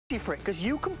for it, because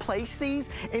you can place these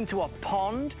into a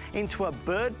pond, into a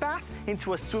bird bath,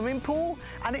 into a swimming pool,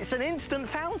 and it's an instant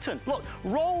fountain. Look,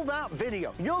 roll that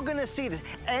video. You're gonna see this.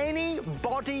 Any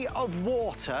body of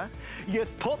water, you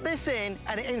put this in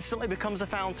and it instantly becomes a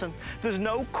fountain. There's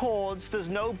no cords, there's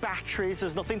no batteries,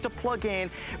 there's nothing to plug in.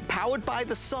 Powered by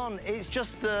the sun, it's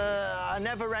just a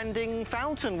never-ending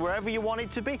fountain wherever you want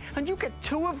it to be. And you get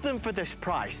 2 of them for this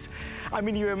price. I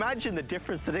mean, you imagine the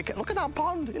difference that it can. Look at that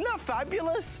pond, isn't that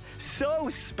fabulous? So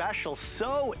special,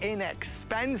 so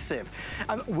inexpensive.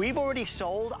 We've already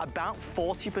sold about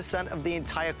 40% of the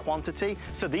entire quantity,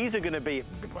 so these are gonna be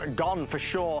gone for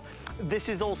sure. This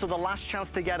is also the last chance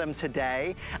to get them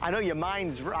today. I know your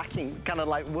mind's racking, kind of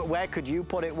like, where could you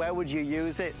put it? Where would you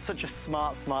use it? Such a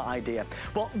smart idea.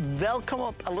 Well, they'll come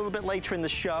up a little bit later in the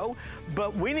show,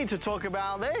 but we need to talk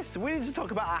about this. We need to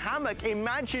talk about a hammock.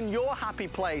 Imagine your happy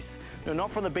place, no,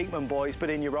 not from the Beekman boys, but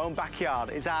in your own backyard.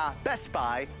 It's our Best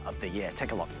Buy of the year.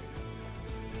 Take a look.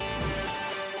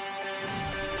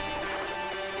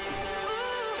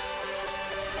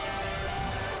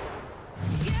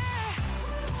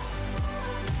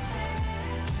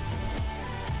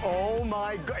 Oh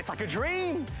my God, it's like a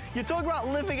dream. You're talking about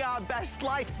living our best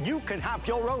life. You can have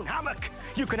your own hammock.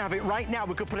 You can have it right now.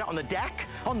 We could put it on the deck,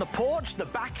 on the porch, the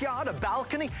backyard, a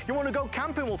balcony. You want to go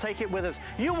camping, we'll take it with us.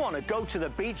 You want to go to the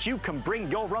beach, you can bring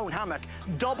your own hammock.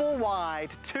 Double wide,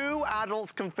 2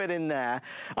 adults can fit in there.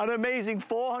 An amazing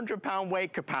 400-pound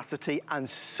weight capacity, and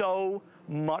so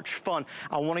much fun.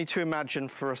 I want you to imagine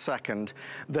for a second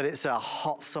that it's a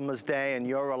hot summer's day and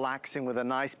you're relaxing with a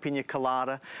nice pina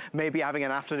colada, maybe having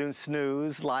an afternoon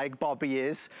snooze like Bobby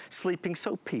is, sleeping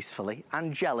so peacefully,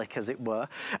 angelic as it were.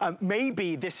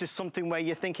 Maybe this is something where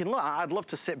you're thinking, look, I'd love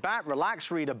to sit back, relax,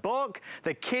 read a book,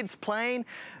 the kids playing.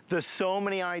 There's so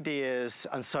many ideas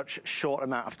and such short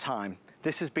amount of time.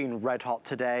 This has been red hot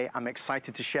today. I'm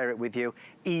excited to share it with you.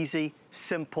 Easy,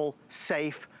 simple,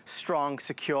 safe, strong,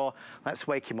 secure. Let's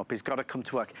wake him up. He's got to come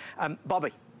to work.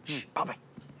 Bobby, shh, Bobby.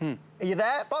 Are you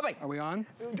there, Bobby? Are we on?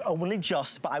 Only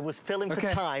just, but I was filling for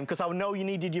time because I know you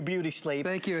needed your beauty sleep.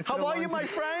 Thank you. How are you, my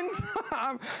friend?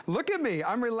 Look at me.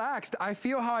 I'm relaxed. I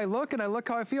feel how I look and I look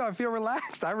how I feel. I feel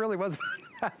relaxed. I really was.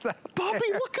 Bobby,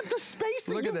 look at the space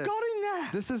that you've got in there.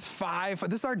 This is 5.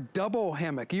 This is our double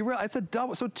hammock. You realize it's a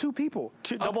double, so 2 people.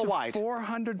 Double wide.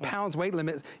 400 pounds weight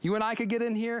limit. You and I could get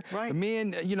in here. Right. Me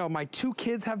and, you know, my 2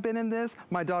 kids have been in this.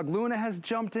 My dog Luna has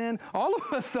jumped in. All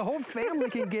of us, the whole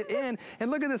family can get in. And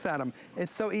look at this, Adam.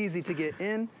 It's so easy to get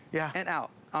in and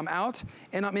out. I'm out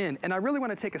and I'm in. And I really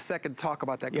want to take a second to talk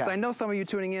about that because I know some of you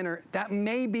tuning in that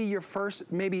may be your first,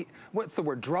 maybe, what's the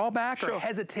word, drawback or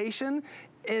hesitation.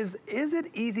 Is it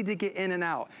easy to get in and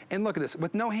out? And look at this,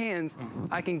 with no hands,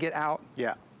 I can get out.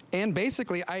 Yeah. And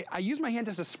basically, I use my hand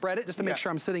just to spread it, just to make sure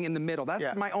I'm sitting in the middle.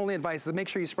 That's my only advice, is make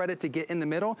sure you spread it to get in the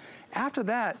middle. After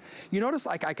that, you notice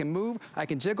like I can move, I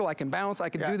can jiggle, I can bounce, I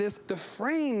can do this. The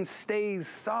frame stays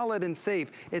solid and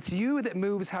safe. It's you that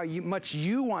moves how much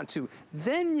you want to.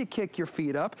 Then you kick your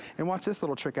feet up, and watch this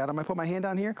little trick, Adam. I put my hand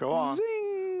down here. Go on.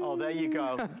 Zing! Oh, there you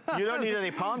go. You don't need any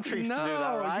palm trees to do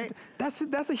that, right? That's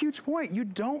a huge point. You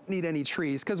don't need any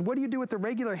trees, because what do you do with the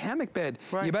regular hammock bed?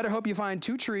 Right. You better hope you find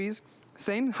 2 trees,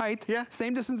 same height,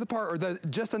 same distance apart, or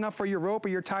just enough for your rope or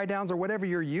your tie downs or whatever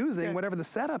you're using, whatever the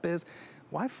setup is.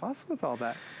 Why fuss with all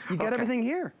that? You got everything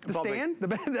here. The stand, the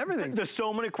bed, everything. There's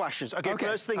so many questions. Okay,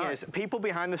 first thing is, people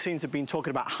behind the scenes have been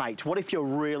talking about height. What if you're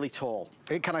really tall?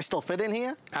 Can I still fit in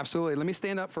here? Absolutely. Let me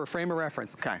stand up for a frame of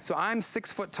reference. Okay. So I'm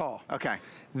 6 foot tall. Okay.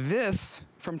 This,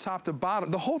 from top to bottom,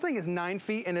 the whole thing is 9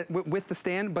 feet with the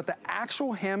stand, but the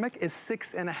actual hammock is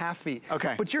 6.5 feet.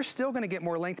 Okay. But you're still gonna get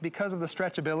more length because of the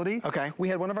stretchability. Okay. We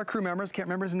had one of our crew members, can't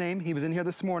remember his name, he was in here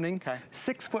this morning,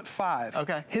 6'5".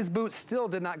 Okay. His boots still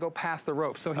did not go past the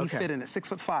rope, so he fit in it,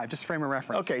 6'5", just frame of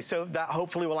reference. Okay, so that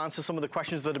hopefully will answer some of the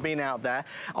questions that have been out there.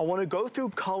 I wanna go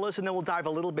through colors and then we'll dive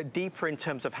a little bit deeper in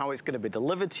terms of how it's gonna be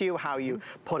delivered to you, how you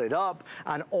put it up,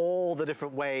 and all the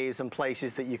different ways and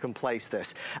places that you can place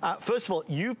this. First of all,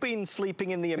 you've been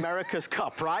sleeping in the America's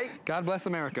Cup, right? God bless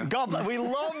America. God bless. We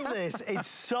love this. It's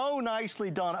so nicely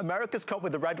done. America's Cup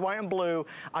with the red, white, and blue.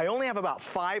 I only have about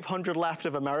 500 left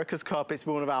of America's Cup. It's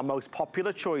one of our most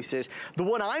popular choices. The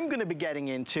one I'm going to be getting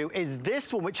into is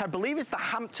this one, which I believe is the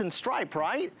Hampton Stripe,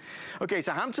 right? Okay,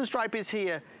 so Hampton Stripe is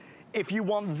here. If you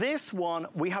want this one,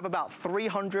 we have about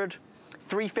 300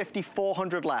 350,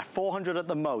 400 left, 400 at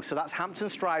the most. So that's Hampton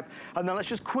stripe. And then let's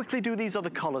just quickly do these other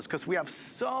colors because we have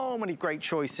so many great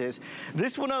choices.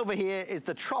 This one over here is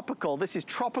the tropical. This is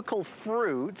tropical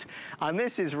fruit. And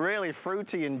this is really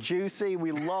fruity and juicy.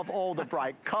 We love all the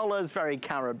bright colors, very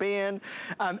Caribbean.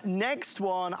 Next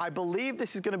one, I believe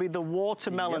this is going to be the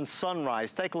watermelon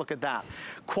sunrise. Take a look at that.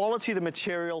 Quality of the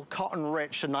material, cotton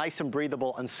rich, and nice and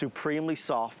breathable and supremely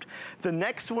soft. The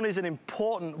next one is an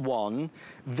important one.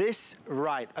 This,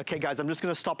 right, okay guys, I'm just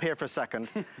gonna stop here for a second.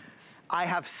 I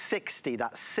have 60,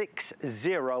 that's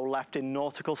 60 left in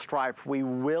nautical stripe. We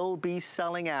will be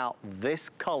selling out this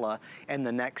color in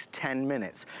the next 10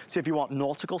 minutes. So if you want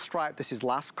nautical stripe, this is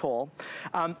last call.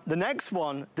 The next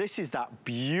one, this is that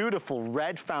beautiful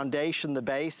red foundation, the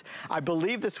base. I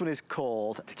believe this one is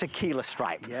called tequila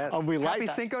stripe. Yes. And we like Happy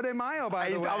that. Cinco de Mayo,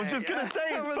 by the way. I was just gonna say,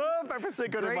 it's perfect for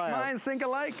Cinco de Mayo. Great minds think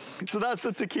alike. So that's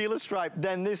the tequila stripe.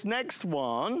 Then this next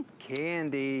one.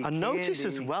 Candy. And notice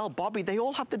as well, Bobby, they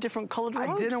all have the different colored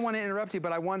ropes. I didn't want to interrupt you,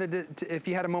 but I wanted to, if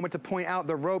you had a moment, to point out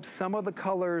the ropes. Some of the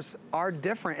colors are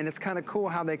different, and it's kind of cool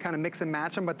how they kind of mix and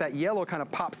match them, but that yellow kind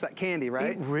of pops that candy,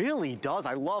 right? It really does.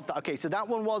 I love that. Okay, so that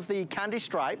one was the candy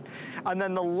stripe. And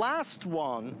then the last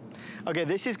one, okay,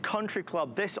 this is Country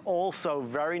Club. This also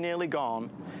very nearly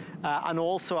gone. And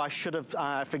also, I should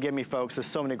have, forgive me, folks, there's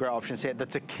so many great options here. The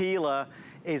tequila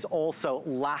is also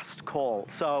last call.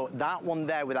 So that one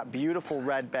there with that beautiful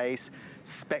red base,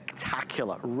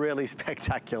 spectacular, really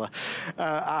spectacular.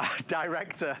 Our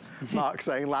director, Mark,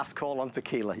 saying last call on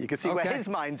tequila. You can see where his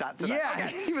mind's at today. Yeah,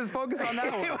 he was focused on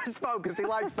that one. He was focused, he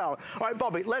likes that one. All right,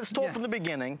 Bobby, let's talk from the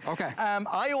beginning. Okay.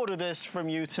 I ordered this from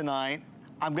you tonight.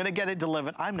 I'm gonna get it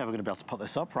delivered. I'm never gonna be able to put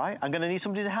this up, right? I'm gonna need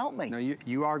somebody to help me. No,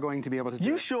 you are going to be able to do it.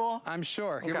 You sure? I'm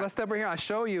sure. Okay. Here, let's step over here. I'll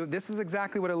show you. This is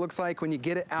exactly what it looks like when you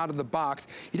get it out of the box.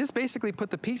 You just basically put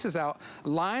the pieces out,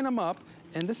 line them up,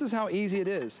 and this is how easy it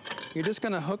is. You're just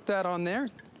gonna hook that on there.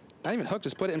 Not even hook,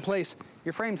 just put it in place.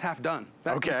 Your frame's half done.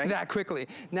 That quickly.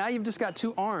 Now you've just got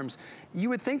two arms. You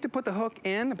would think to put the hook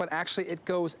in, but actually it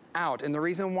goes out. And the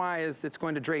reason why is it's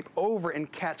going to drape over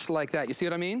and catch like that. You see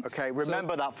what I mean? Okay,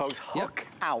 remember that, folks. Hook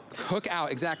out. Hook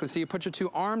out, exactly. So you put your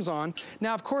two arms on.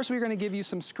 Now, of course, we're gonna give you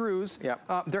some screws.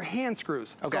 They're hand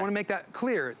screws. So I wanna make that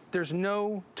clear. There's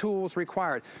no tools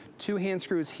required. Two hand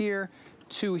screws here,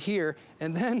 two here,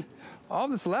 and then all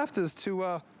that's left is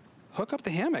to hook up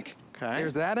the hammock. Okay.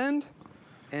 Here's that end.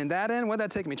 And that end, what'd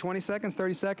that take me? 20 seconds,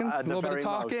 30 seconds? A little bit of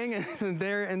talking, and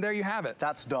there you have it.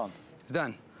 That's done. It's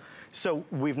done. So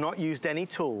we've not used any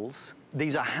tools.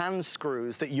 These are hand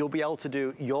screws that you'll be able to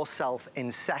do yourself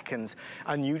in seconds.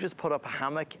 And you just put up a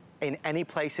hammock in any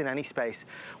place, in any space.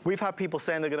 We've had people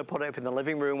saying they're gonna put it up in the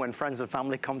living room when friends and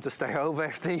family come to stay over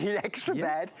if they need an extra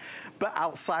bed. But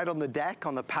outside on the deck,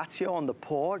 on the patio, on the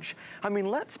porch. I mean,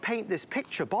 let's paint this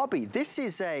picture. Bobby, this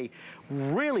is a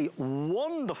really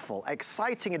wonderful,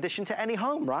 exciting addition to any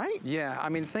home, right? Yeah, I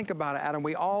mean, think about it, Adam.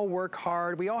 We all work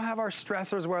hard. We all have our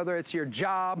stressors, whether it's your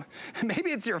job, maybe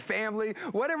it's your family,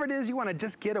 whatever it is you wanna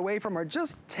just get away from or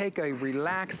just take a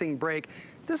relaxing break.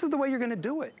 This is the way you're gonna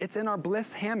do it. It's in our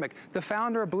Bliss hammock. The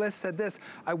founder of Bliss said this: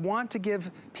 I want to give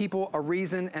people a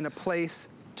reason and a place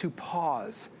to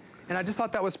pause. And I just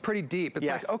thought that was pretty deep. It's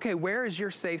like, okay, where is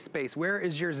your safe space? Where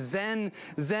is your zen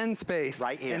space?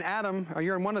 Right here. And Adam,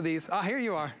 you're in one of these. Ah, here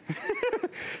you are.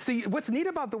 See, what's neat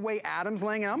about the way Adam's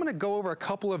laying, and I'm gonna go over a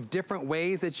couple of different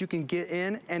ways that you can get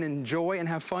in and enjoy and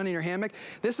have fun in your hammock.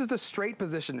 This is the straight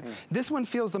position. This one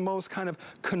feels the most kind of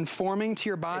conforming to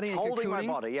your body. It's and holding my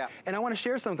body, yeah. And I wanna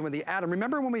share something with you. Adam,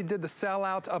 remember when we did the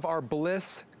sellout of our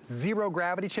Bliss zero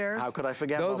gravity chairs? How could I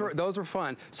forget? Those were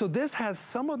fun. So this has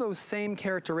some of those same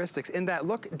characteristics in that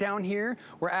look down here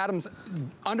where Adam's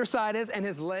underside is and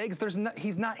his legs,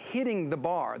 he's not hitting the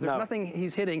bar. There's nothing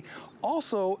he's hitting.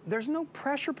 Also, there's no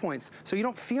pressure points, so you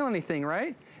don't feel anything,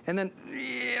 right? And then,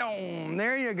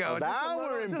 there you go. Well, now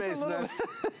we're in business.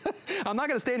 I'm not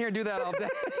gonna stand here and do that all day.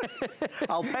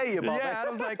 I'll pay you, Bobby. Yeah,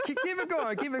 Adam's like, keep it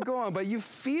going, keep it going. But you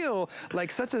feel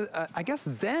like such a, I guess,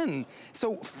 zen.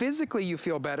 So physically you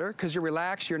feel better because you're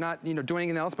relaxed, you're not doing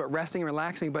anything else but resting and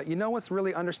relaxing. But you know what's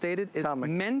really understated is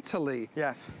mentally.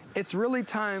 Yes. It's really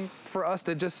time for us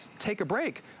to just take a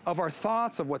break of our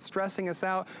thoughts, of what's stressing us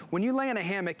out. When you lay in a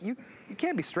hammock, you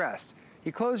can't be stressed.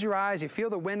 You close your eyes, you feel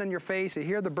the wind on your face, you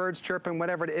hear the birds chirping,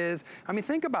 whatever it is. I mean,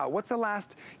 think about what's the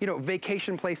last,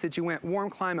 vacation place that you went, warm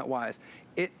climate-wise.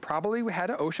 It probably had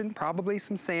an ocean, probably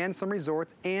some sand, some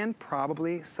resorts, and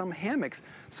probably some hammocks.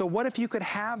 So what if you could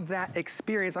have that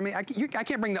experience? I mean, I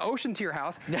can't bring the ocean to your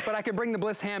house, but I can bring the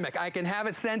Bliss hammock. I can have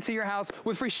it sent to your house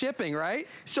with free shipping, right?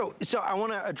 So I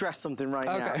want to address something right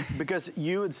now, because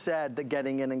you had said that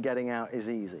getting in and getting out is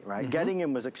easy, right? Getting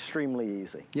in was extremely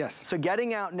easy. Yes. So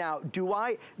getting out now, do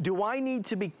I need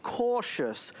to be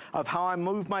cautious of how I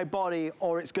move my body,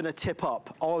 or it's going to tip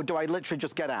up, or do I literally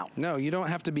just get out? No, you don't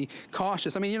have to be cautious.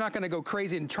 I mean, you're not going to go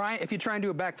crazy and if you try and do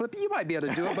a backflip, you might be able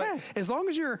to do it, but as long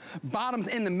as your bottom's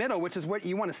in the middle, which is what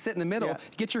you want to sit in the middle,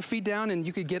 get your feet down and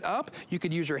you could get up, you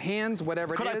could use your hands,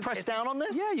 whatever it is. Could I press down on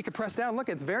this? Yeah, you could press down. Look,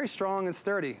 it's very strong and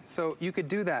sturdy, so you could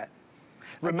do that.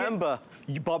 Remember,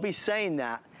 Bobby's saying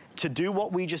that to do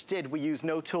what we just did, we use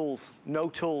no tools, no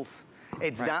tools.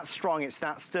 It's that strong, it's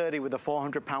that sturdy with a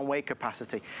 400-pound weight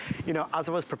capacity. As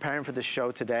I was preparing for this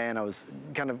show today and I was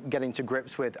kind of getting to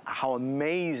grips with how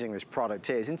amazing this product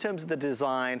is in terms of the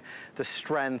design, the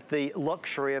strength, the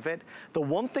luxury of it, the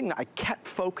one thing that I kept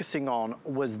focusing on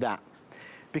was that.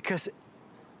 Because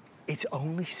it's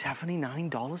only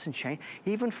 $79 and change,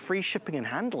 even free shipping and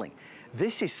handling.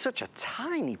 This is such a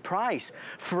tiny price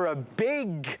for a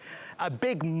big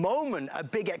moment, a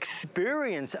big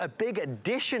experience, a big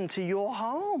addition to your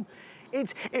home.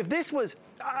 If this was,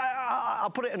 I'll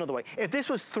put it another way. If this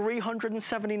was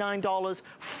 $379,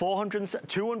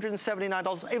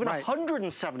 $279, even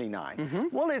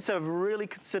 $179, well, it's a really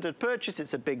considered purchase.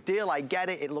 It's a big deal. I get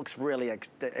it. It looks really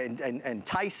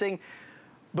enticing.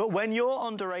 But when you're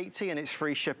under 80 and it's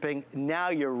free shipping, now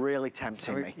you're really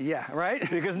tempting me. Yeah, right?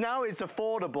 Because now it's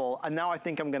affordable, and now I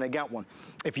think I'm gonna get one.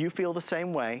 If you feel the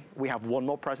same way, we have one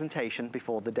more presentation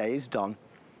before the day is done,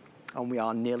 and we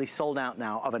are nearly sold out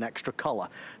now of an extra color.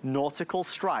 Nautical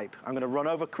stripe. I'm gonna run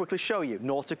over, quickly show you.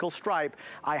 Nautical stripe,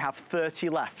 I have 30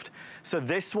 left. So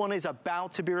this one is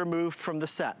about to be removed from the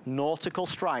set. Nautical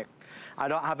stripe. I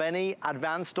don't have any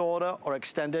advanced order or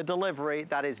extended delivery.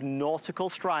 That is nautical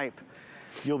stripe.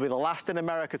 You'll be the last in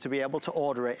America to be able to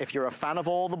order it. If you're a fan of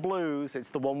all the blues, it's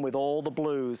the one with all the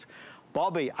blues.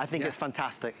 Bobby, I think it's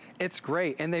fantastic. It's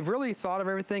great, and they've really thought of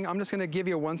everything. I'm just gonna give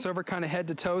you a once-over kind of head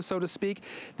to toe, so to speak.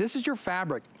 This is your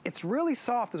fabric. It's really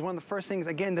soft is one of the first things,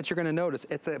 again, that you're gonna notice.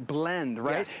 It's a blend,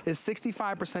 right? Yes. It's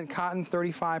 65% cotton,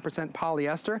 35%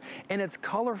 polyester, and it's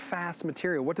color-fast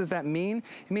material. What does that mean?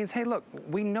 It means, hey, look,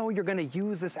 we know you're gonna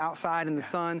use this outside in the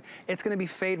sun. It's gonna be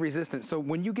fade-resistant. So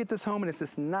when you get this home and it's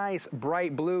this nice,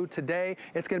 bright blue today,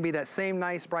 it's gonna be that same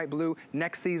nice, bright blue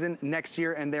next season, next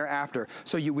year, and thereafter.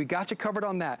 So we got you covered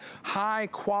on that. High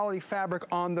quality fabric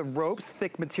on the ropes,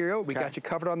 thick material. We got you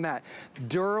covered on that.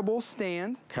 Durable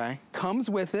stand. Comes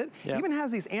with it. Even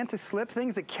has these anti-slip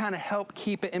things that kind of help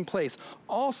keep it in place.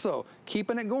 Also,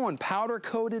 keeping it going, powder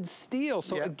coated steel.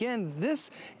 So again, this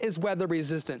is weather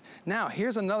resistant. Now,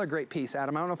 here's another great piece,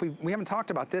 Adam. I don't know if we haven't talked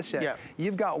about this yet.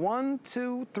 You've got 1,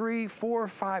 2, 3, 4,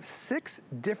 5, 6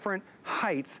 different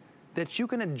heights that you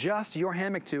can adjust your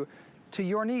hammock to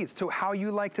your needs, to how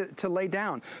you like to lay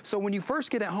down. So when you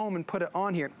first get it home and put it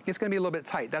on here, it's gonna be a little bit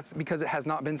tight. That's because it has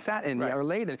not been sat in yet or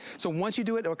laid in. So once you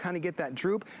do it, it'll kind of get that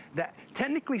droop. That,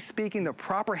 technically speaking, the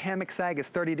proper hammock sag is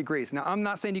 30 degrees. Now, I'm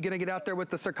not saying you're gonna get out there with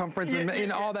the circumference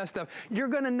and all that stuff. You're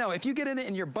gonna know. If you get in it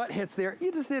and your butt hits there,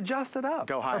 you just adjust it up.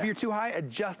 Go higher. Or if you're too high,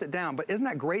 adjust it down. But isn't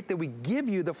that great that we give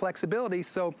you the flexibility?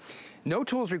 So no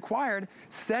tools required.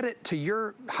 Set it to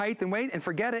your height and weight and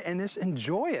forget it and just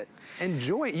enjoy it.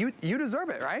 Enjoy it. You deserve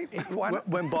it, right?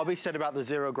 When Bobby said about the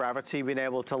zero gravity, being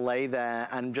able to lay there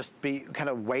and just be kind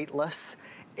of weightless,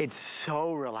 it's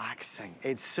so relaxing.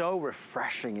 It's so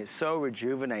refreshing. It's so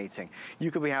rejuvenating. You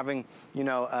could be having,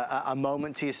 a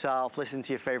moment to yourself, listening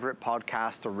to your favorite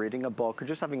podcast or reading a book or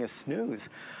just having a snooze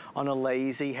on a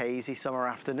lazy, hazy summer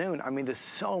afternoon. I mean, there's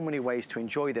so many ways to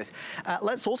enjoy this.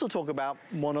 Let's also talk about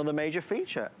one other major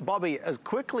feature. Bobby, as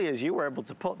quickly as you were able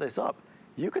to put this up,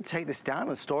 you could take this down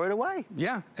and store it away.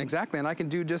 Yeah, exactly, and I can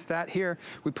do just that here.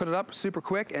 We put it up super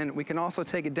quick, and we can also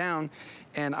take it down,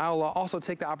 and I'll also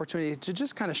take the opportunity to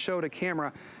just kind of show the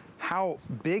camera how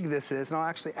big this is, and I'll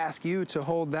actually ask you to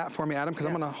hold that for me, Adam, because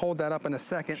I'm gonna hold that up in a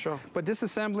second. Sure. But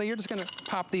disassembly, you're just gonna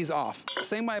pop these off.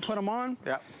 Same way I put them on.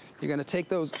 Yeah. You're gonna take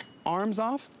those arms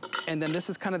off, and then this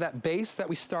is kind of that base that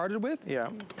we started with. Yeah.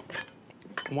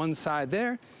 One side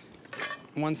there,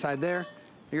 one side there.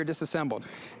 You're disassembled.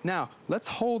 Now, let's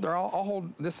hold, or I'll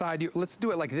hold this side. Let's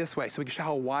do it like this way so we can show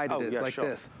how wide it is, like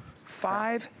this.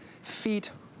 5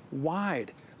 feet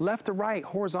wide, left to right,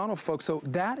 horizontal, folks. So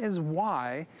that is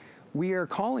why we are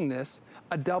calling this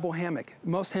a double hammock.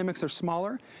 Most hammocks are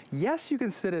smaller. Yes, you can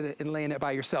sit in it and lay in it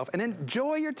by yourself and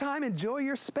enjoy your time, enjoy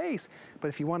your space. But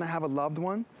if you want to have a loved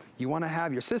one, you want to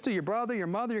have your sister, your brother, your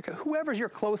mother, whoever's your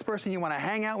close person you want to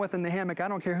hang out with in the hammock, I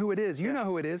don't care who it is, you know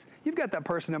who it is. You've got that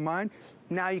person in mind.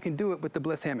 Now you can do it with the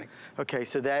Bliss hammock. Okay,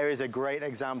 so there is a great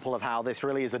example of how this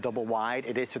really is a double wide.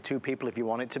 It is for 2 people if you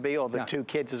want it to be, or the 2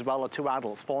 kids as well, or 2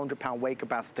 adults, 400-pound weight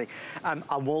capacity.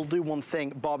 I will do one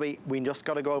thing, Bobby, we just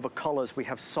got to go over colors. We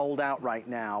have sold out right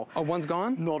now. Oh, one's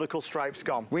gone? Nautical Stripes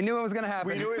gone. We knew it was going to happen.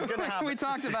 We knew it was going to happen. We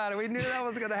talked about it. We knew that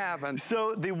was going to happen.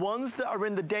 So the ones that are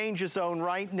in the danger zone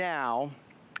right now,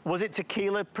 was it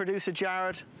tequila, producer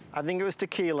Jared? I think it was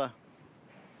tequila.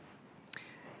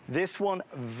 This one,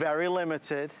 very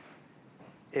limited.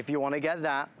 If you want to get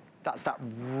that, that's that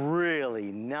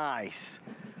really nice,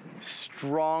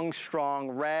 strong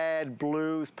red,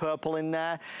 blues, purple in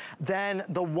there. Then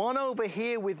the one over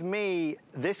here with me,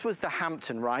 this was the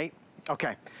Hampton, right?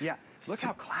 Okay. Yeah. Look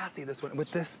how classy this one,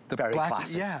 with this, the very black,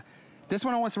 classy. Yeah. This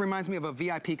one almost reminds me of a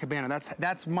VIP cabana.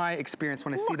 That's my experience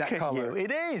when I see that color. It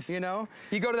is. You know,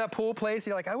 you go to that pool place,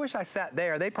 you're like, I wish I sat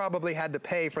there. They probably had to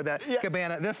pay for that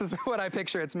cabana. This is what I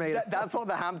picture it's made of. That's what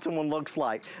the Hampton one looks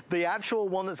like. The actual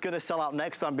one that's going to sell out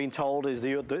next, I'm being told, is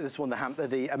this one,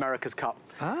 the America's Cup.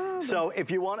 Ah, so if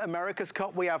you want America's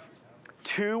Cup, we have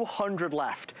 200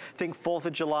 left. Think 4th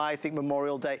of July, think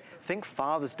Memorial Day, think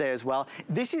Father's Day as well.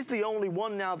 This is the only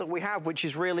one now that we have, which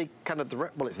is really kind of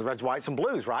well, it's the reds, whites, and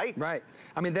blues, right? Right.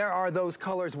 I mean, there are those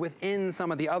colors within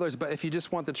some of the others, but if you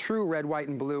just want the true red, white,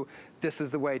 and blue, this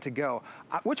is the way to go.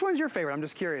 Which one's your favorite? I'm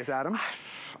just curious, Adam.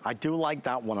 I do like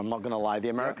that one, I'm not gonna lie. The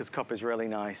America's Cup is really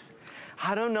nice.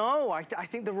 I don't know, I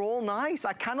think they're all nice.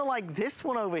 I kind of like this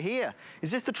one over here. Is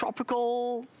this the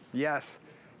tropical? Yes.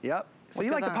 Yep. So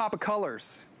you like the pop of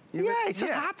colors. Yeah, it's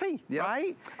just happy,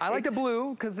 right? I like the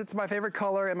blue because it's my favorite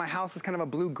color, and my house is kind of a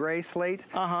blue-gray slate.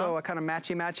 So a kind of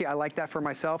matchy-matchy. I like that for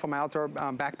myself on my outdoor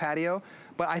back patio.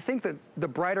 But I think that the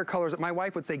brighter colors, my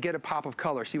wife would say get a pop of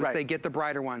color. She would say get the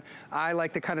brighter one. I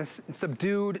like the kind of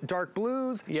subdued dark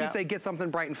blues. She'd say get something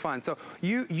bright and fun. So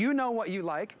you know what you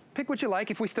like. Pick what you like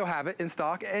if we still have it in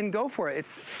stock and go for it.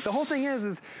 The whole thing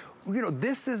is you know,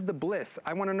 this is the Bliss.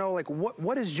 I want to know, like,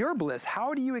 what is your bliss?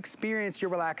 How do you experience your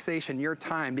relaxation, your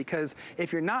time? Because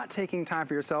if you're not taking time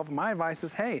for yourself, my advice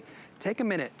is, hey, take a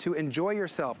minute to enjoy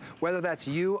yourself, whether that's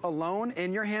you alone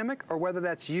in your hammock or whether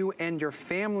that's you and your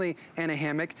family in a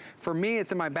hammock. For me,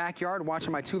 it's in my backyard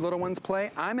watching my 2 little ones play.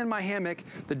 I'm in my hammock,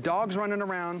 the dog's running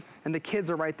around, and the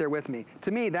kids are right there with me. To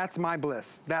me, that's my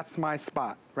bliss. That's my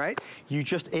spot, right?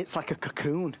 It's like a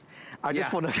cocoon. I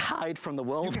just want to hide from the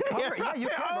world. You can cover it, you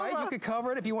could, right? You could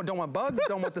cover it if you don't want bugs,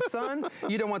 don't want the sun,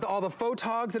 you don't want all the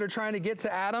photogs that are trying to get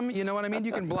to Adam, you know what I mean?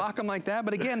 You can block them like that,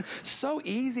 but again, so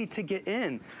easy to get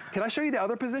in. Can I show you the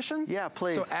other position? Yeah,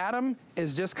 please. So Adam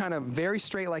is just kind of very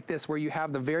straight like this, where you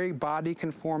have the very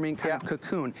body-conforming kind of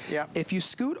cocoon. If you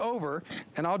scoot over,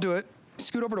 and I'll do it,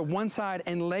 scoot over to one side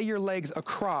and lay your legs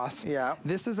across.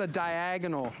 This is a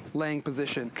diagonal laying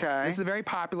position. This is very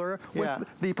popular with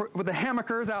the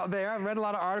hammockers out there. I've read a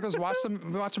lot of articles, watched some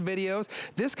videos.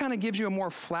 This kind of gives you a more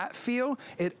flat feel.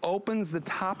 It opens the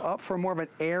top up for more of an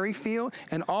airy feel,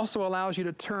 and also allows you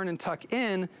to turn and tuck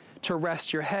in to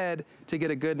rest your head to get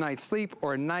a good night's sleep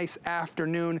or a nice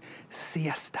afternoon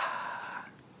siesta.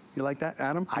 You like that,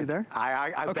 Adam? You there?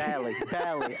 I barely.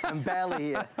 I'm barely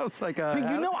here. I was like, but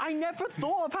you know, I never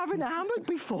thought of having a hammock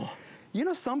before. You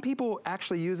know, some people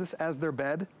actually use this as their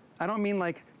bed. I don't mean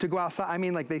like to go outside, I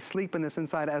mean like they sleep in this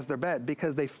inside as their bed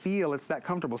because they feel it's that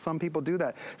comfortable. Some people do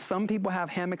that. Some people have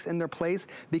hammocks in their place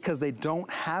because they don't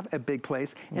have a big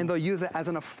place and they'll use it as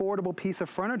an affordable piece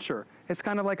of furniture. It's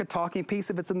kind of like a talking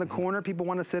piece. If it's in the corner, people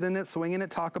want to sit in it, swing in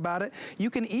it, talk about it. You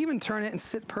can even turn it and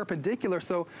sit perpendicular.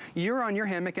 So you're on your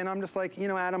hammock and I'm just like, you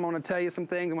know, Adam, I want to tell you some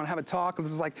things. I want to have a talk.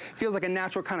 This is like, feels like a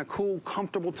natural kind of cool,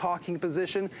 comfortable talking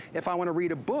position. If I want to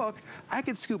read a book, I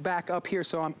could scoot back up here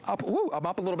so I'm up, I'm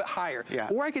up a little bit higher.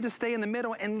 Or I could just stay in the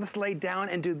middle and just lay down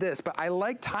and do this. But I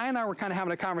like, Ty and I were kind of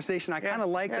having a conversation. I kind of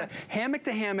like the hammock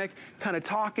to hammock, kind of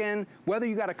talking, whether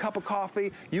you got a cup of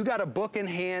coffee, you got a book in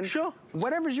hand. Sure.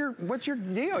 Whatever's what's your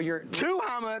deal? 2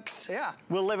 hammocks.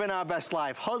 We're living our best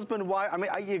life. Husband, wife, I mean,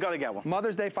 you got to get one.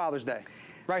 Mother's Day, Father's Day.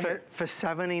 Right here. For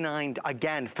 $79,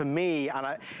 again, for me,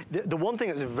 and the one thing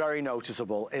that's very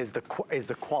noticeable is the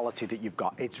quality that you've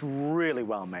got. It's really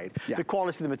well made. The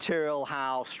quality of the material,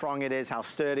 how strong it is, how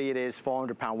sturdy it is,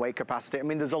 400-pound weight capacity. I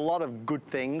mean, there's a lot of good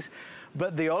things,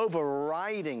 but the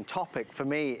overriding topic for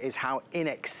me is how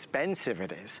inexpensive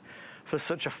it is for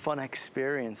such a fun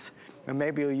experience. And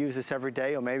maybe you'll use this every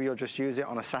day, or maybe you'll just use it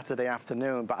on a Saturday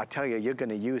afternoon, but I tell you, you're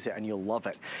gonna use it and you'll love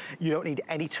it. You don't need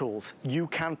any tools. You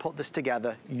can put this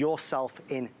together yourself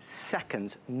in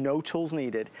seconds, no tools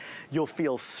needed. You'll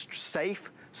feel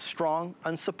safe, strong,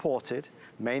 and supported.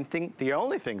 Main thing, the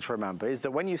only thing to remember is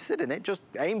that when you sit in it, just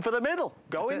aim for the middle.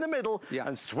 Go in the middle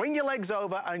and swing your legs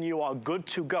over and you are good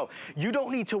to go. You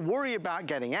don't need to worry about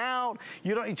getting out.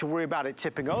 You don't need to worry about it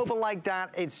tipping over like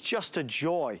that. It's just a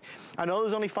joy. I know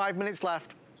there's only 5 minutes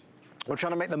left. We're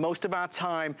trying to make the most of our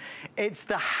time. It's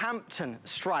the Hampton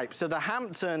stripe. So the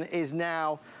Hampton is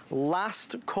now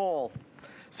last call.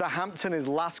 So Hampton is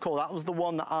last call. That was the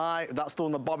one that's the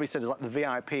one that Bobby said is like the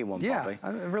VIP one, Bobby. Yeah,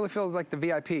 it really feels like the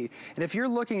VIP. And if you're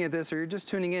looking at this or you're just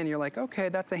tuning in, you're like, okay,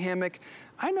 that's a hammock.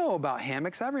 I know about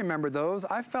hammocks. I remember those.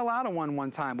 I fell out of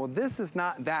one time. Well, this is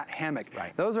not that hammock.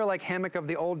 Right. Those are like hammock of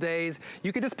the old days.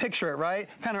 You could just picture it, right?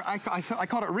 Kind of, I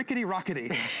called it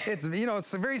rickety-rockety. It's, you know,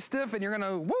 it's very stiff and you're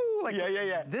gonna, woo! Like,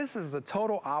 yeah. This is the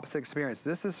total opposite experience.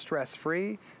 This is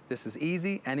stress-free. This is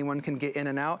easy. Anyone can get in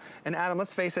and out. And Adam,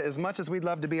 let's face it, as much as we'd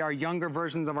love to be our younger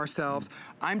versions of ourselves,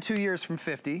 I'm 2 years from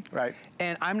 50. Right.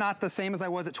 And I'm not the same as I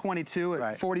was at 22,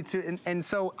 at 42. And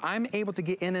so I'm able to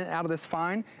get in and out of this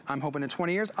fine. I'm hoping in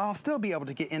 20 years, I'll still be able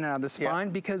to get in and out of this fine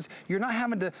because you're not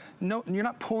having to, you're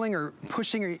not pulling or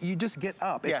pushing, or you just get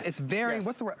up. It's very,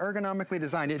 what's the word, ergonomically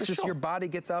designed. It's just your body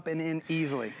gets up and in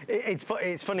easily.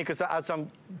 It's funny because as I'm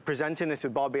presenting this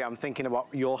with Bobby, I'm thinking about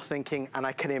your thinking, and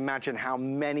I can imagine how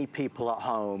many people at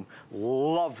home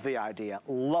love the idea,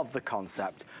 love the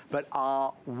concept, but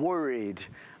are worried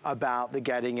about the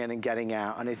getting in and getting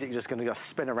out, and is it just gonna go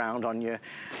spin around on you?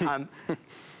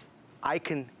 I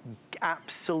can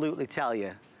absolutely tell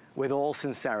you, with all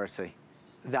sincerity,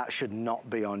 that should not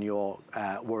be on your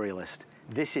worry list.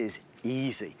 This is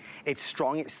easy. It's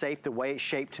strong, it's safe. The way it's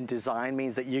shaped and designed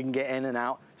means that you can get in and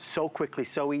out so quickly,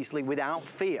 so easily, without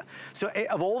fear. So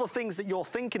of all the things that you're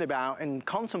thinking about and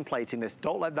contemplating this,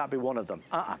 don't let that be one of them.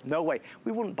 No way.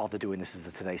 We wouldn't bother doing this as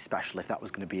a Today Special if that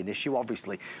was going to be an issue,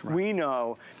 obviously. Right. We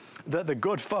know that the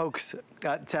good folks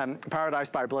at Paradise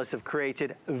by Bliss have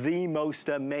created the most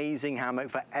amazing hammock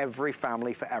for every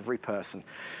family, for every person.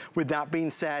 With that being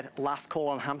said, last call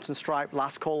on Hampton Stripe,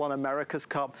 last call on America's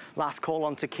Cup, last call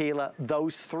on Tequila,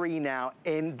 those three now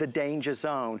in the danger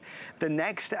zone. The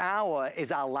next hour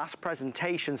is our last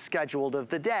presentation scheduled of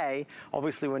the day.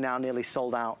 Obviously, we're now nearly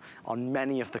sold out on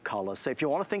many of the colors. So if you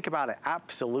want to think about it,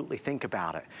 absolutely think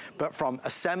about it. But from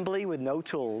assembly with no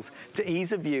tools to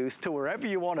ease of use to wherever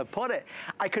you want to put it,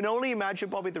 I can only imagine,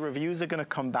 Bobby, the reviews are going to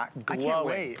come back glowing. I can't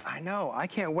wait. I know. I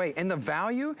can't wait. And the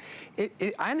value,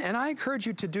 and I encourage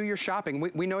you to do your shopping.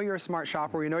 We know you're a smart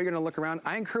shopper. We know you're going to look around.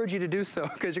 I encourage you to do so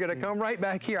because you're going to come right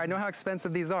back here. I know how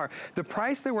expensive these are. The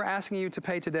price that we're asking you to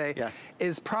pay today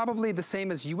is probably the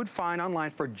same as you would find online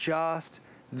for just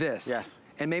this. Yes.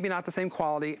 And maybe not the same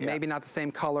quality, maybe not the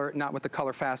same color, not with the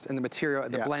color fast and the material,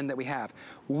 the blend that we have.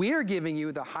 We're giving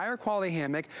you the higher quality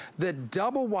hammock, the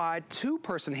double wide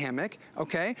 2-person hammock,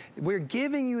 okay? We're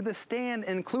giving you the stand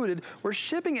included. We're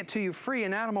shipping it to you free,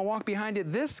 and Adam will walk behind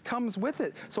it. This comes with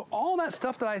it. So all that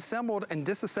stuff that I assembled and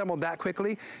disassembled that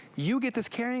quickly, you get this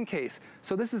carrying case.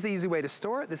 So this is an easy way to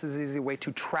store it. This is an easy way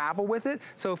to travel with it.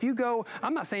 So if you go,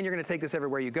 I'm not saying you're gonna take this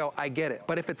everywhere you go, I get it.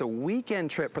 But if it's a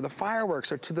weekend trip for the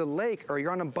fireworks or to the lake, or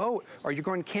you're on a boat, or you're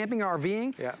going camping or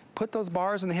RVing, put those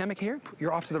bars in the hammock here,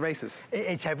 you're off to the races.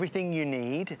 It's everything you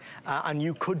need, and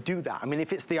you could do that. I mean,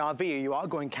 if it's the RV, or you are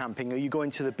going camping, or you're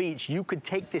going to the beach, you could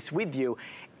take this with you.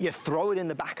 You throw it in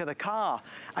the back of the car.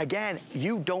 Again,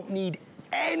 you don't need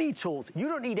any tools. You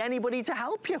don't need anybody to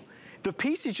help you. The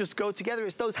pieces just go together.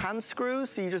 It's those hand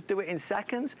screws, so you just do it in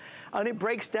seconds, and it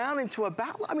breaks down into a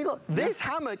bag. I mean, look, this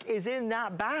hammock is in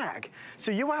that bag.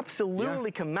 So you absolutely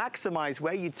can maximize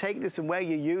where you take this and where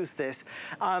you use this.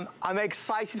 I'm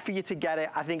excited for you to get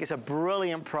it. I think it's a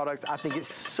brilliant product. I think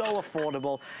it's so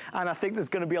affordable, and I think there's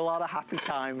gonna be a lot of happy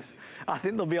times. I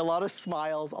think there'll be a lot of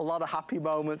smiles, a lot of happy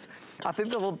moments. I think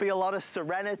there'll be a lot of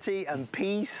serenity and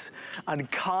peace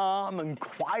and calm and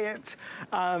quiet.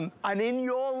 And in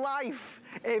your life,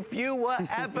 if you were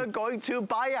ever going to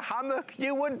buy a hammock,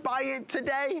 you would buy it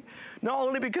today. Not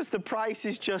only because the price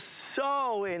is just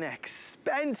so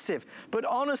inexpensive, but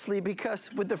honestly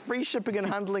because with the free shipping and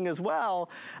handling as well,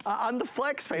 and the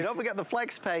flex pay, don't forget the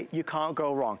flex pay, you can't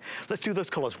go wrong. Let's do those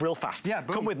colors real fast. Yeah,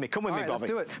 boom. Come with me, Bobby. Let's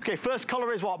do it. Okay, first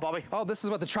color is what, Bobby? Oh, this is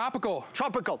what, the tropical.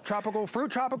 Tropical. Tropical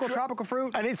fruit, tropical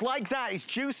fruit. And it's like that, it's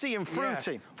juicy and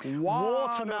fruity. Yeah.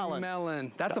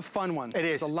 Watermelon. That's a fun one. It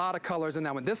is. There's a lot of colors in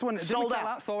that one. This one, sold out.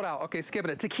 sell out, sold out. Okay,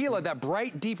 skipping it. Tequila, that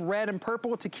bright, deep red and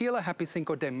purple tequila. Happy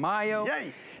Cinco de Mayo.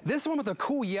 Yay. This one with a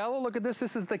cool yellow, look at this.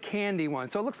 This is the candy one.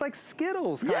 So it looks like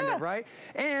Skittles, kind of, right?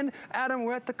 And Adam,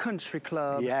 we're at the Country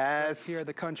Club. Yes. Here at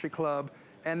the Country Club.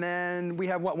 And then we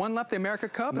have, what, one left, the America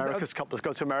Cup? America's Cup. Let's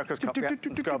go to America's Cup. Yeah.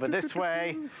 Let's go over this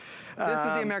way. This is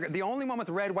the America, the only one with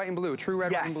red, white, and blue. True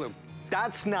red, white, and blue.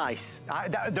 That's nice.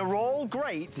 They're all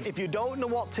great. If you don't know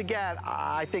what to get,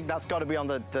 I think that's got to be on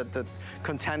the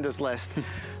contenders list.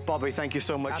 Bobby, thank you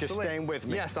so much for staying with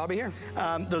me. Yes, I'll be here.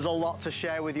 There's a lot to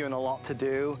share with you and a lot to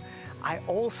do. I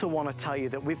also want to tell you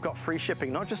that we've got free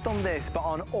shipping, not just on this, but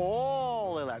on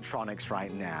all electronics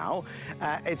right now.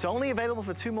 It's only available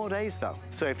for 2 more days, though.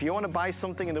 So if you want to buy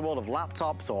something in the world of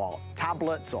laptops or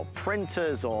tablets or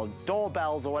printers or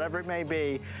doorbells or whatever it may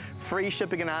be, free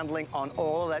shipping and handling on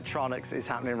all electronics is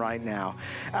happening right now.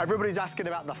 Everybody's asking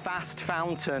about the fast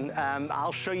fountain.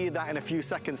 I'll show you that in a few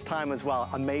seconds' time as well.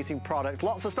 Amazing product.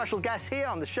 Lots of special guests here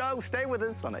on the show. Stay with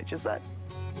us on HSN.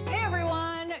 Hey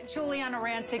everyone, Juliana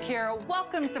Rancic here.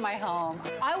 Welcome to my home.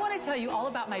 I want to tell you all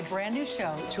about my brand new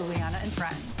show, Juliana and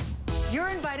Friends. You're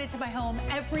invited to my home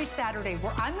every Saturday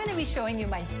where I'm going to be showing you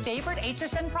my favorite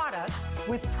HSN products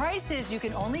with prices you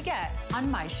can only get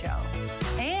on my show.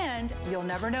 And you'll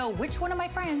never know which one of my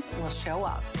friends will show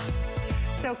up.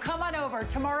 So come on over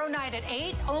tomorrow night at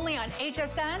 8, only on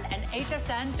HSN and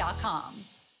hsn.com.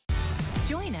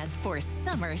 Join us for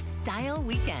Summer Style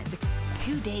Weekend.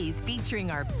 2 days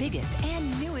featuring our biggest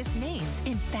and newest names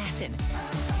in fashion,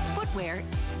 footwear,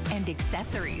 and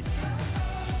accessories.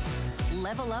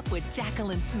 Level up with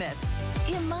Jacqueline Smith,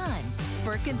 Iman,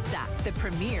 Birkenstock, the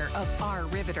premier of our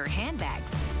Riveter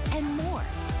handbags, and more.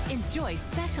 Enjoy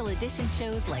special edition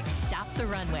shows like Shop the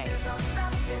Runway.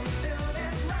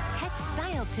 Catch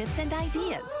style tips and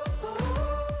ideas.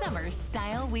 Summer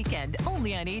Style Weekend,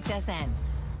 only on HSN.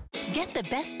 Get the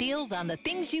best deals on the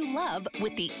things you love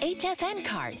with the HSN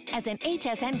card. As an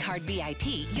HSN card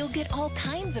VIP, you'll get all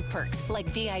kinds of perks like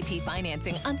VIP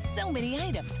financing on so many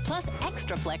items, plus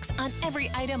extra flex on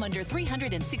every item under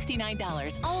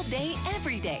 $369 all day,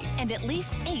 every day, and at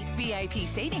least 8 VIP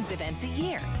savings events a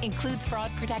year. Includes fraud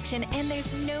protection and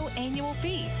there's no annual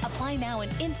fee. Apply now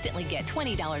and instantly get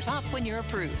 $20 off when you're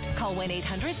approved. Call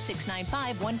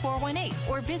 1-800-695-1418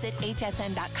 or visit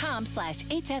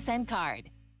hsn.com/HSN card.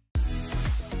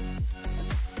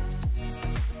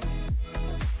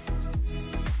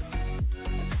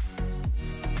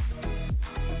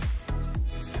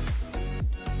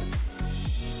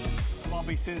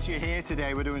 Since you're here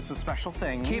today, we're doing some special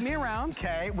things. Keep me around.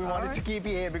 Okay, we wanted to keep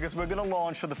you here because we're going to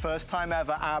launch for the first time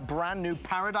ever our brand new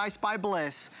Paradise by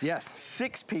Bliss. Yes.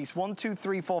 6-piece, 1, 2,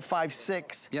 3, 4, 5,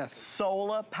 6. Yes.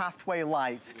 Solar pathway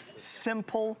lights.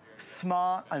 Simple,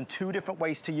 smart, and 2 different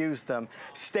ways to use them.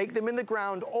 Stake them in the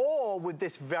ground, or with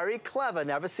this very clever,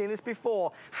 never seen this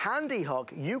before, handy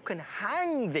hook, you can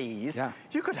hang these. Yeah.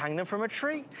 You could hang them from a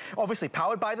tree. Obviously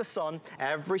powered by the sun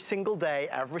every single day,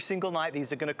 every single night,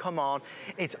 these are going to come on.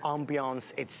 It's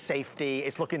ambiance, it's safety,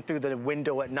 it's looking through the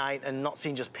window at night and not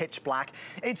seeing just pitch black.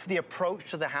 It's the approach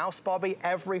to the house, Bobby.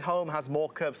 Every home has more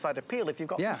curbside appeal if you've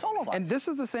got some solar lights. And this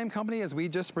is the same company as we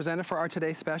just presented for our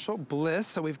Today Special, Bliss.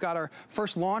 So we've got our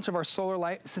first launch of our solar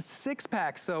light. It's a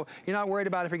 6-pack, so you're not worried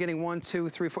about if you're getting 1, 2,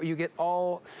 3, 4. You get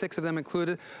all 6 of them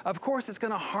included. Of course, it's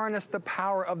going to harness the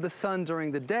power of the sun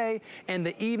during the day, and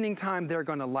the evening time, they're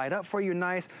going to light up for you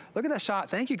nice. Look at that shot.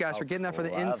 Thank you guys for getting that for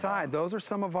the inside. Those are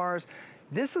some of ours.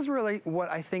 This is really what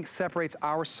I think separates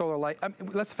our solar light.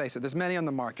 Let's face it, there's many on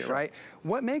the market, right?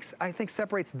 What makes, I think,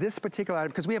 separates this particular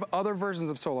item, because we have other versions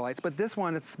of solar lights, but this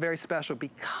one, it's very special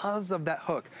because of that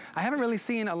hook. I haven't really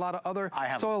seen a lot of other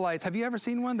solar lights. Have you ever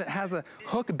seen one that has a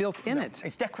hook built in it?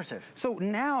 It's decorative. So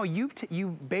now you've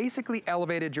basically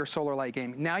elevated your solar light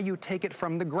game. Now you take it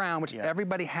from the ground, which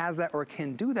everybody has that or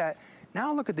can do that.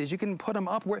 Now look at these. You can put them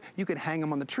up where you can hang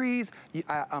them on the trees.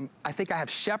 I think I have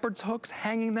shepherd's hooks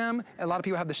hanging them. A lot of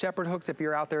people have the shepherd hooks if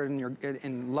you're out there and you're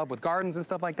in love with gardens and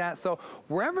stuff like that. So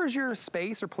wherever's your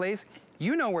space or place,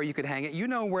 you know where you could hang it. You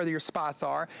know where your spots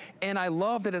are. And I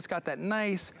love that it's got that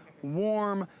nice,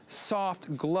 warm,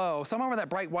 soft glow. Some over that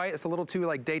bright white, it's a little too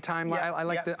like daytime. I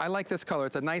like this color.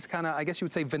 It's a nice kind of, I guess you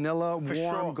would say vanilla,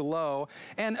 warm glow.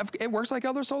 And it works like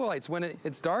other solar lights. When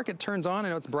it's dark, it turns on. I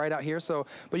know it's bright out here, so,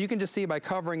 but you can just see by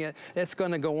covering it, it's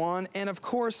gonna go on. And of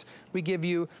course, we give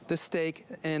you the stake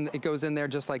and it goes in there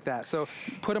just like that. So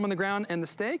put them on the ground and the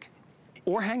stake,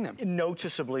 or hang them.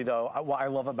 Noticeably though, what I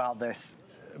love about this,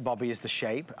 Bobby, is the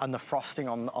shape and the frosting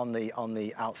on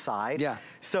the outside. Yeah.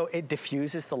 So it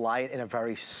diffuses the light in a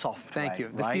very soft way. Thank you.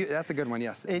 Right? That's a good one,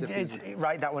 yes.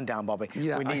 Write that one down, Bobby.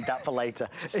 Yeah. We need that for later.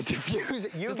 It diffuses.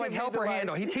 Just like helper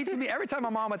handle. He teaches me, every time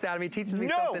I'm on with Adam, he teaches me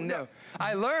something new.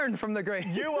 I learned from the great.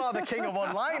 You are the king of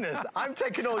one-liners. I'm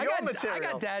taking all your material. I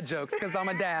got dad jokes because I'm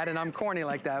a dad and I'm corny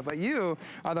like that, but you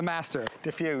are the master.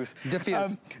 Diffuse.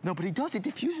 Diffuse. No, but he does. It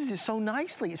diffuses it so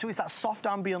nicely. So it's that soft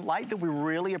ambient light that we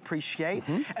really appreciate.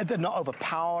 And they're not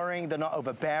overpowering. They're not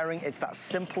overbearing. It's that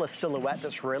simpler silhouette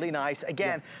that's really nice.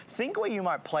 Again, think where you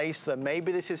might place them.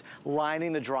 Maybe this is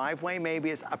lining the driveway. Maybe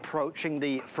it's approaching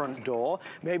the front door.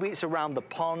 Maybe it's around the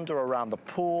pond or around the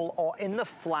pool or in the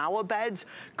flower beds,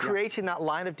 creating that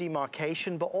line of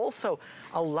demarcation, but also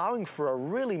allowing for a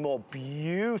really more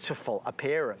beautiful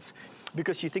appearance.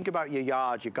 Because you think about your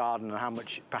yard, your garden, and how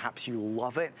much perhaps you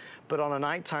love it, but on a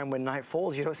nighttime when night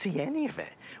falls, you don't see any of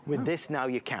it. With this now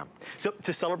you can. So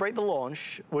to celebrate the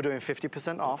launch, we're doing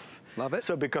 50% off. Love it.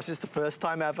 So because it's the first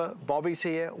time ever, Bobby's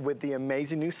here with the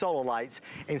amazing new solar lights.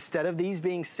 Instead of these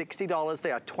being $60,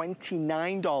 they are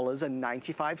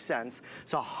 $29.95.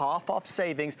 So half off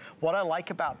savings. What I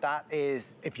like about that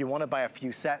is if you want to buy a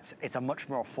few sets, it's a much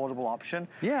more affordable option.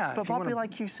 Yeah. But Bobby,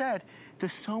 like you said,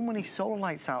 there's so many solar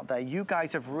lights out there. You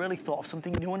guys have really thought of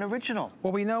something new and original.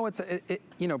 Well, we know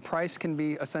you know, price can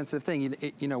be a sensitive thing.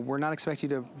 You know, we're not expecting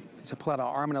you to pull out an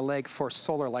arm and a leg for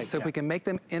solar lights. So if we can make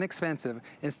them inexpensive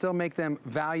and still make them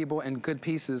valuable and good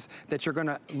pieces that you're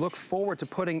gonna look forward to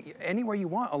putting anywhere you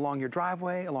want, along your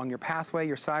driveway, along your pathway,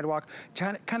 your sidewalk,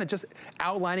 kind of just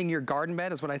outlining your garden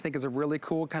bed is what I think is a really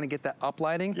cool, kind of get that up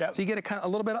lighting. So you get it kind of a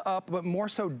little bit up, but more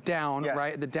so down,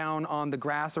 right? The down on the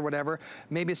grass or whatever.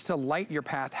 Maybe it's to light your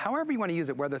path, however you want to use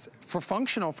it, whether it's for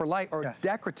functional, for light, or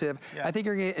decorative. I think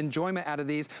you're gonna get enjoyment out of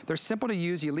these. They're simple to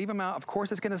use. You leave them out. Of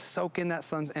course, it's gonna soak in that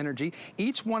sun's energy.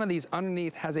 Each one of these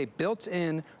underneath has a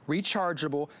built-in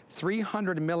rechargeable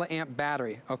 300 milliamp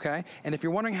battery, okay? And if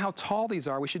you're wondering how tall these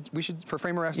are, we should for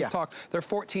frame of reference talk, they're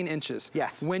 14 inches.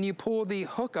 When you pull the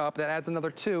hook up, that adds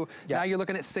another 2. Now you're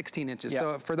looking at 16 inches.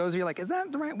 So for those of you like, is that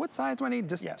the right, what size do I need?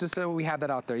 Just so we have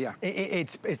that out there,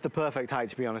 It's the perfect height,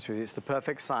 to be honest with you. It's the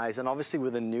perfect size. And obviously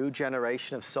with a new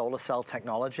generation of solar cell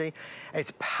technology,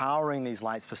 it's powering these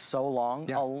lights for so long.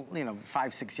 You know,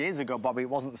 5-6 years ago, Bobby, it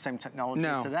wasn't the same technology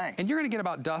as today. And you're gonna get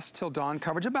about dusk till dawn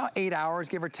coverage, about 8 hours,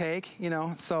 give or take, you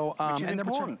know, so. Which is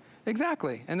important.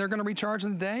 Exactly, and they're gonna recharge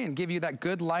in the day and give you that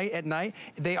good light at night.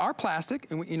 They are plastic,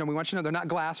 and you know, we want you to know they're not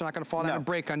glass, they're not gonna fall down and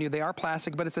break on you. They are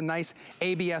plastic, but it's a nice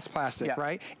ABS plastic,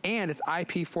 right? And it's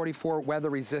IP44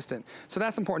 weather resistant. So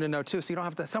that's important to know too, so you don't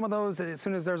have to, some of those, as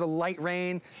soon as there's a light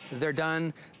rain, they're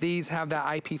done. These have that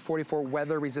IP44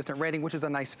 weather resistant rating, which is a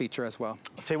nice feature as well.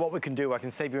 I'll tell you what we can do, I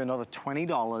can save you another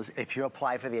 $20 if you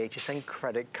apply for the HSN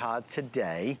credit card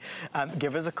today.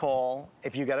 Give us a call.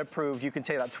 If you get approved, you can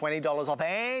take that $20 off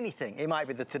anything. It might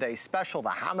be the today's special, the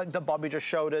hammock that Bobby just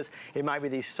showed us. It might be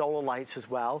these solar lights as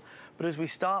well. But as we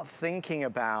start thinking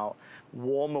about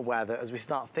warmer weather, as we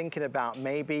start thinking about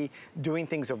maybe doing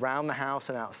things around the house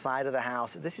and outside of the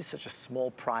house, this is such a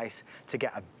small price to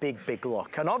get a big, big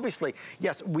look. And obviously,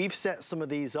 yes, we've set some of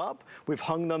these up. We've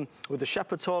hung them with the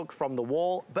shepherd's hook from the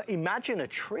wall, but imagine a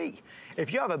tree.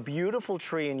 If you have a beautiful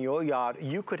tree in your yard,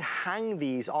 you could hang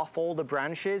these off all the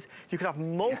branches. You could have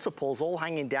multiples all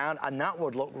hanging down, and that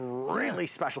would look really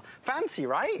special. Fancy,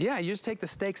 right? Yeah, you just take the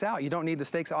stakes out. You don't need the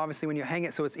stakes, obviously, when you hang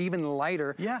it, so it's even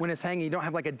lighter when it's hanging. You don't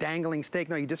have like a dangling stake.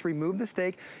 No, you just remove the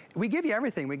stake. We give you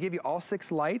everything. We give you all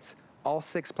 6 lights, all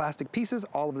 6 plastic pieces,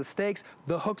 all of the stakes.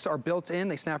 The hooks are built in.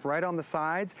 They snap right on the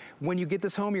sides. When you get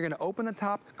this home, you're gonna open the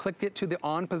top, click it to the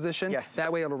on position.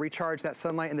 That way it'll recharge that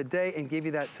sunlight in the day and give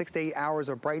you that 6 to 8 hours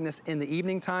of brightness in the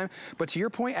evening time. But to your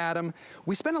point, Adam,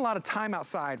 we spend a lot of time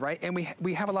outside, right? And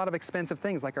we have a lot of expensive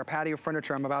things like our patio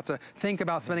furniture. I'm about to think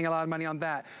about spending a lot of money on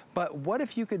that. But what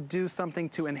if you could do something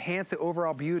to enhance the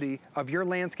overall beauty of your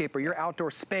landscape or your outdoor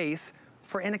space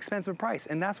for inexpensive price?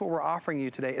 And that's what we're offering you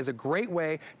today, is a great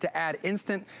way to add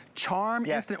instant charm,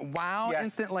 instant wow,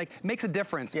 instant, like, makes a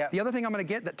difference. The other thing I'm gonna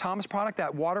get, that Tom's product,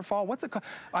 that waterfall, what's it called?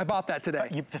 I bought that today.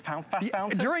 You found fast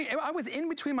fountain? I was in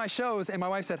between my shows and my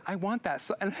wife said, I want that.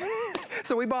 So, and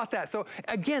so we bought that. So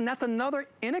again, that's another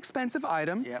inexpensive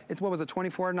item. It's, what was it,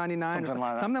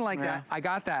 $24.99? Something like that. I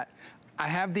got that. I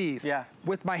have these.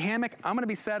 With my hammock, I'm gonna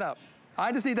be set up.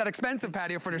 I just need that expensive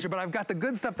patio furniture, but I've got the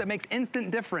good stuff that makes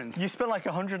instant difference. You spent like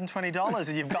 $120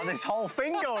 and you've got this whole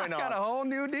thing going on. Got a whole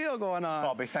new deal going on.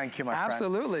 Bobby, thank you, my friend.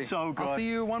 Absolutely. So good. I'll see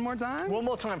you one more time. One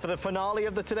more time for the finale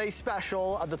of the Today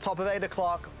Special at the top of 8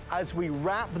 o'clock. As we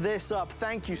wrap this up,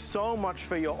 thank you so much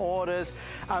for your orders.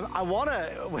 I want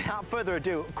to, without further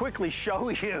ado, quickly show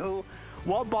you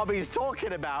what Bobby's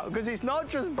talking about, because it's not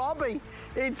just Bobby,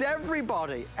 it's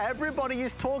everybody. Everybody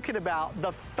is talking about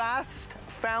the fast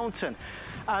fountain.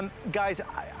 Guys,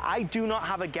 I do not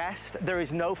have a guest. There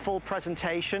is no full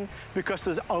presentation because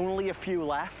there's only a few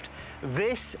left.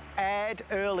 This aired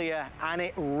earlier and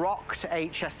it rocked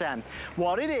HSN.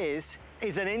 What it is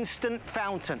an instant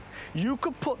fountain. You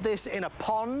could put this in a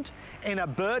pond, in a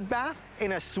bird bath,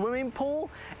 in a swimming pool,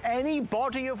 any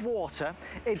body of water.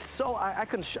 It's so, I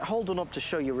can hold on up to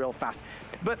show you real fast.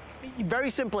 But very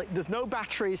simply, there's no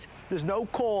batteries, there's no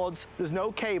cords, there's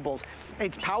no cables.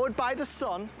 It's powered by the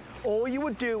sun. All you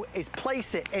would do is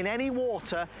place it in any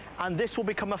water and this will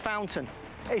become a fountain.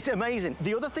 It's amazing.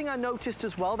 The other thing I noticed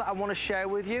as well that I want to share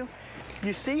with you,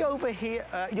 you see over here,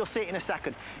 you'll see it in a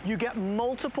second, you get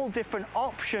multiple different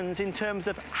options in terms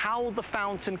of how the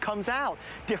fountain comes out.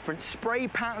 Different spray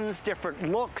patterns,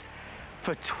 different looks.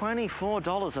 For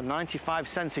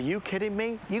 $24.95, are you kidding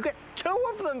me? You get 2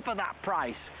 of them for that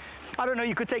price. I don't know,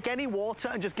 you could take any water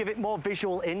and just give it more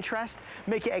visual interest,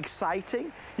 make it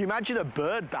exciting. You imagine a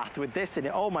bird bath with this in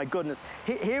it, oh my goodness.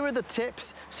 Here are the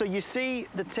tips. So you see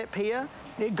the tip here,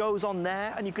 it goes on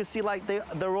there, and you can see like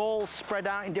they're all spread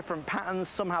out in different patterns.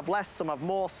 Some have less, some have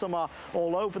more, some are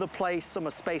all over the place, some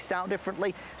are spaced out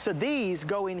differently. So these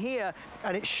go in here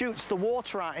and it shoots the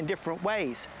water out in different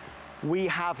ways. We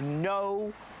have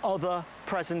no other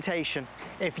presentation.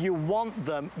 If you want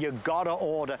them, you gotta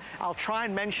order. I'll try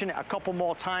and mention it a couple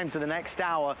more times in the next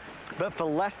hour, but for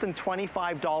less than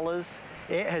 $25,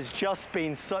 it has just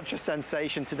been such a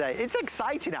sensation today. It's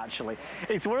exciting, actually.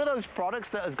 It's one of those products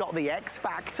that has got the X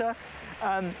factor.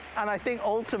 And I think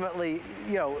ultimately,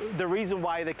 you know, the reason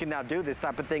why they can now do this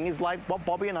type of thing is like what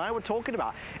Bobby and I were talking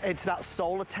about. It's that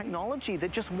solar technology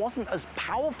that just wasn't as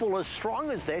powerful, as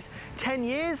strong as this 10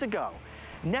 years ago.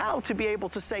 Now to be able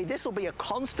to say this will be a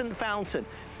constant fountain,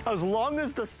 as long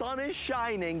as the sun is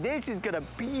shining, this is gonna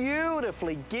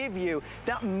beautifully give you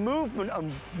that movement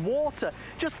of water,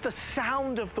 just the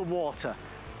sound of the water.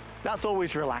 That's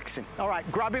always relaxing. All right,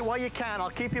 grab it while you can. I'll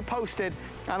keep you posted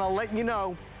and I'll let you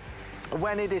know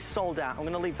when it is sold out. I'm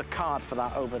gonna leave the card for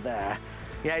that over there.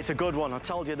 Yeah, it's a good one. I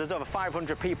told you, there's over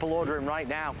 500 people ordering right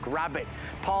now. Grab it.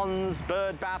 Ponds,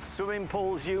 bird baths, swimming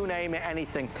pools, you name it,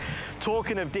 anything.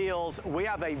 Talking of deals, we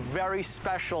have a very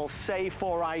special Save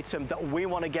For item that we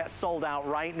want to get sold out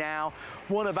right now.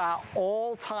 One of our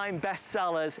all-time best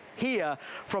sellers here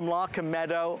from Larkin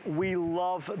Meadow. We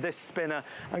love this spinner.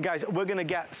 And guys, we're going to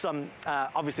get some,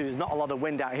 obviously there's not a lot of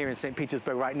wind out here in St.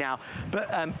 Petersburg right now,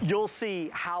 but you'll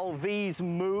see how these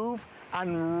move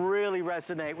and really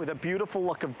resonate with a beautiful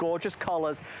look of gorgeous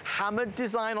colors, hammered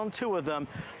design on 2 of them,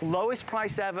 lowest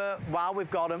price ever while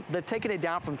we've got them. They're taking it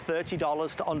down from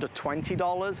 $30 to under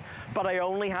 $20, but I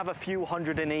only have a few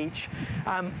hundred in each.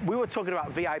 We were talking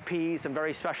about VIPs and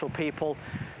very special people.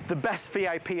 The best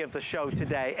VIP of the show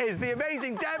today is the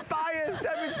amazing Deb Byers.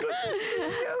 Deb, it's good to see you.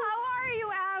 How are you,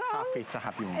 Adam? Happy to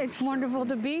have you on. It's wonderful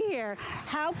to be here.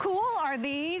 How cool are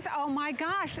these? Oh my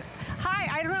gosh. Hi,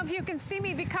 I don't know if you can see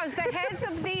me because the heads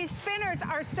of these spinners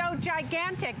are so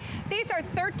gigantic. These are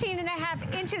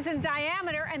 13.5 inches in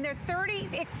diameter and they're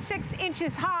 36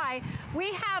 inches high.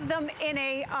 We have them in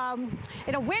a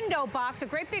window box, a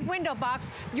great big window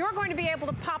box. You're going to be able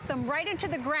to pop them right into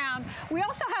the ground. We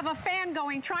also have a fan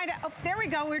going, oh, there we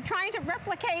go. We're trying to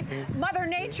replicate Mother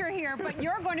Nature here, but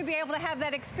you're going to be able to have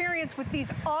that experience with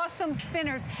these awesome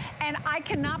spinners. And I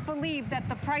cannot believe that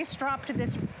the price dropped to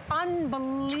this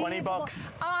unbelievable. 20 bucks.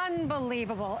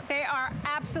 Unbelievable. They are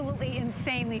absolutely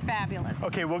insanely fabulous.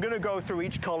 Okay, we're going to go through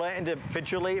each color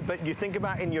individually, but you think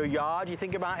about in your yard, you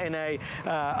think about in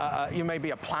you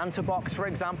maybe a planter box, for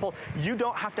example. You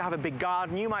don't have to have a big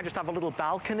garden. You might just have a little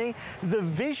balcony. The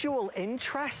visual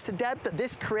interest, Deb, that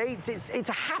this creates, it's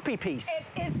a happy piece.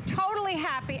 It is totally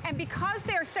happy, and because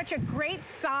they're such a great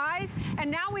size, and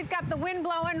now we've got the wind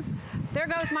blowing. There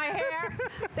goes my hair.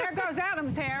 There goes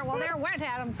Adam's hair. Well, there went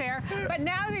Adam's hair. But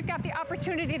now you've got the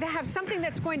opportunity to have something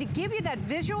that's going to give you that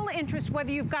visual interest, whether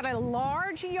you've got a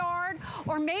large yard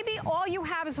or maybe all you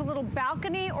have is a little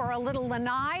balcony or a little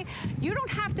lanai. You don't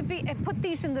have to put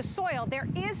these in the soil. There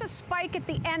is a spike at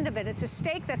the end of it. It's a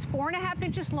stake that's 4.5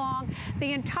 inches long.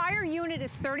 The entire unit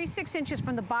is 36 inches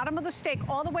from the bottom of the stake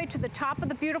all the way to the top of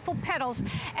the beautiful petals.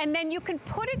 And then you can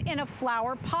put it in a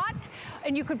flower pot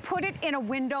and you can put it in a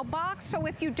window box. So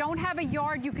if you don't have a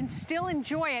yard, you can still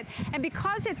enjoy it. And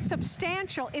because it's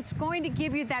substantial, it's going to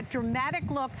give you that dramatic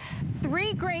look.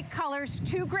 3 great colors,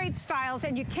 2 great styles,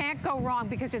 and you can't go wrong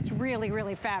because it's really,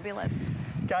 really fabulous.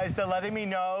 Guys, they're letting me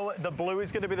know the blue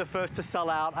is going to be the first to sell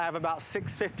out. I have about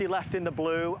 650 left in the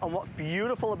blue. And what's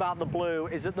beautiful about the blue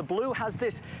is that the blue has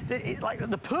this, like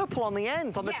the purple on the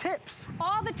ends, on the tips.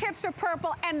 All the tips are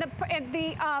purple, and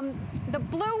the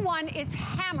blue one is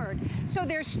hammered. So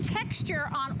there's texture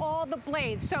on all the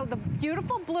blades. So the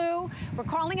beautiful blue, we're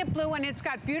calling it blue, and it's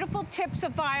got beautiful tips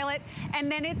of violet,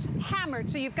 and then it's hammered.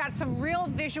 So you've got some real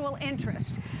visual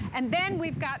interest. And then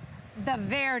we've got the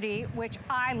Verde, which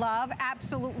I love,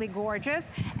 absolutely gorgeous.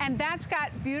 And that's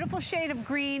got beautiful shade of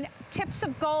green, tips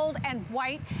of gold and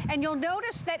white. And you'll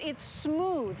notice that it's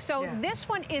smooth. So this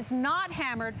one is not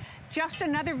hammered, just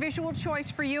another visual choice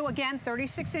for you. Again,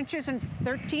 36 inches and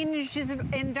 13 inches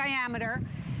in diameter.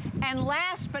 And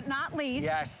last but not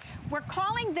least, we're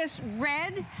calling this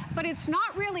red, but it's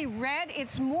not really red.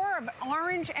 It's more of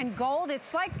orange and gold.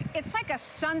 It's like a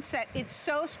sunset. It's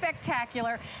so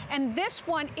spectacular. And this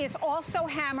one is also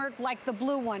hammered like the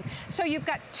blue one. So you've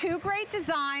got two great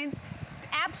designs,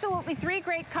 absolutely three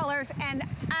great colors, and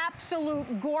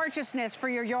absolute gorgeousness for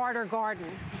your yard or garden.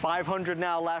 500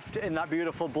 now left in that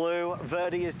beautiful blue.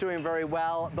 Verde is doing very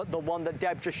well, but the one that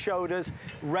Deb just showed us,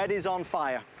 red is on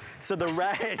fire. So the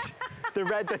red,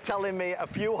 they're telling me a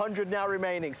few hundred now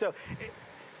remaining. So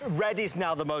red is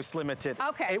now the most limited.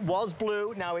 Okay. It was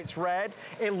blue, now it's red.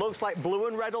 It looks like blue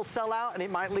and red will sell out, and it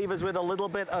might leave us with a little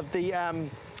bit of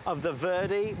the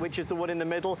Verde, which is the one in the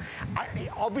middle.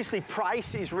 Obviously,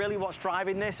 price is really what's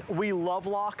driving this. We love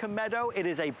Larkin Meadow. It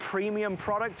is a premium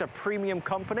product, a premium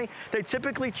company. They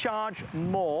typically charge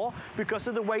more because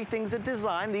of the way things are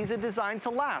designed. These are designed to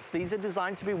last. These are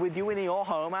designed to be with you in your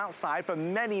home outside for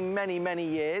many, many, many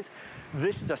years.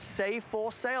 This is a save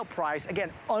for sale price.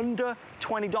 Again, under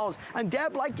 $20. And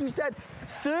Deb, like you said,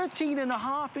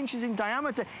 13.5 inches in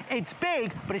diameter. It's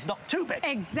big, but it's not too big.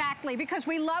 Exactly, because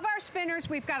we love our spinners.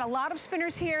 We've got a lot of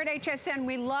spinners here at HSN.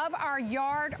 We love our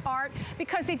yard art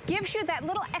because it gives you that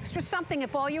little extra something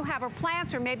if all you have are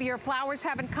plants or maybe your flowers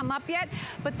haven't come up yet.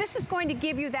 But this is going to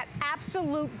give you that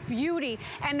absolute beauty.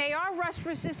 And they are rust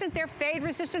resistant, they're fade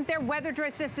resistant, they're weather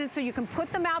resistant, so you can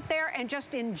put them out there and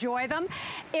just enjoy them.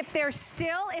 If they're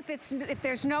still, if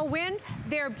there's no wind,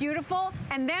 they're beautiful.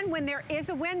 And then when there is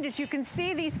a wind, as you can see,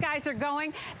 these guys are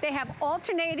going, they have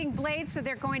alternating blades, so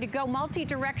they're going to go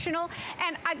multi-directional.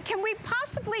 And can we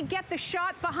possibly get the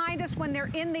shot behind us when they're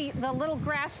in the little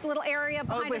grass, little area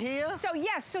behind over here? So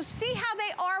yes, so see how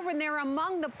they are when they're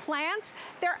among the plants.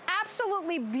 They're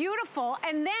absolutely beautiful.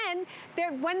 And then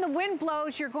when the wind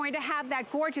blows, you're going to have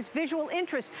that gorgeous visual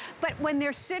interest. But when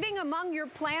they're sitting among your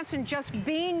plants and just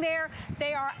being there,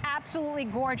 they are absolutely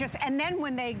gorgeous. And then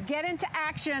when they get into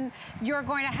action, you're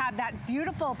going to have that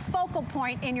beautiful focal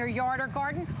point in your yard or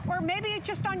garden, or maybe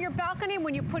just on your balcony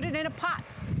when you put it in a pot.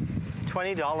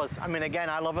 $20. I mean, again,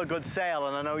 I love a good sale,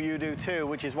 and I know you do too,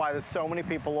 which is why there's so many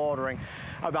people ordering.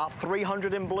 About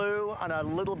 300 in blue and a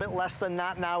little bit less than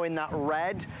that now in that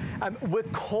red. We're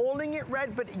calling it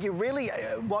red, but you really,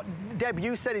 what Deb,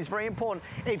 you said is very important.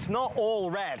 It's not all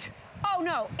red. Oh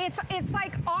no, it's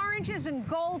like oranges and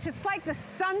golds. It's like the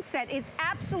sunset. It's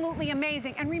absolutely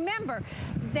amazing. And remember,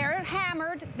 they're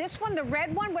hammered. This one, the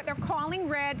red one, what they're calling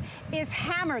red, is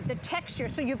hammered, the texture.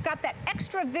 So you've got that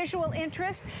extra visual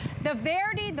interest. The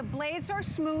Verde, the blades are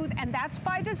smooth, and that's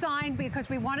by design because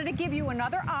we wanted to give you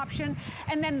another option.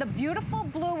 And then the beautiful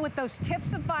blue with those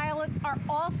tips of violet are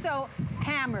also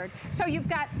hammered. So you've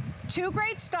got two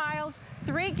great styles,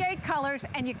 three great colors,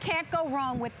 and you can't go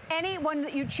wrong with any one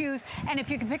that you choose. And if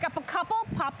you can pick up a couple,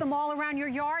 pop them all around your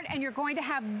yard, and you're going to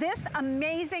have this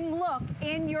amazing look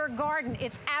in your garden.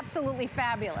 It's absolutely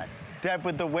fabulous. Deb,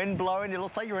 with the wind blowing, it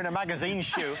looks like you're in a magazine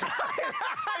shoot.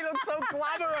 It looks so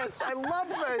glamorous. I love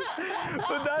this.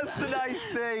 But that's the nice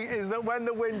thing, is that when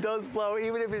the wind does blow,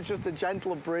 even if it's just a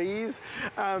gentle breeze,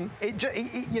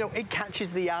 it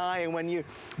catches the eye. And when you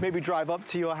maybe drive up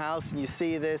to your house and you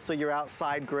see this, or you're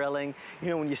outside grilling,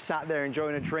 when you sat there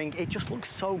enjoying a drink, it just looks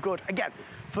so good. Again,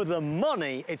 for the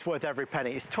money, it's worth every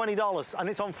penny. It's $20 and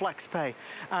it's on FlexPay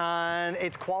and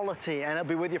it's quality and it'll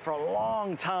be with you for a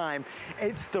long time.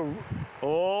 It's the,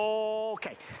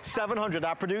 okay, 700.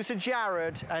 Our producer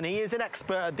Jared, and he is an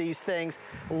expert at these things.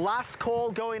 Last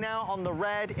call going out on the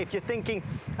red. If you're thinking,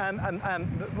 well,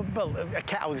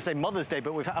 I was gonna say Mother's Day,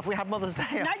 but have we had Mother's Day?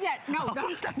 Not yet,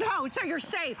 no, so you're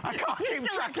safe. I can't you keep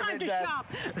still have track time of it to then.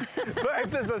 shop. But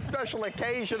if there's a special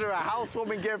occasion or a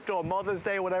housewarming gift or Mother's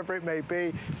Day, whatever it may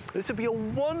be, This would be a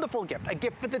wonderful gift, a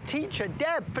gift for the teacher,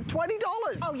 Deb, for $20.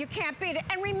 Oh, you can't beat it.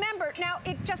 And remember, now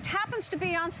it just happens to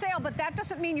be on sale, but that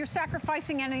doesn't mean you're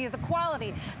sacrificing any of the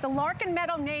quality. The Larkin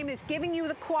Meadow name is giving you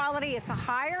the quality. It's a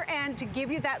higher end to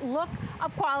give you that look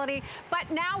of quality,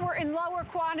 but now we're in lower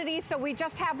quantities, so we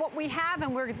just have what we have,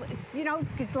 and we're, you know,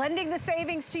 lending the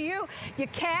savings to you. You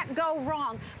can't go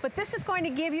wrong. But this is going to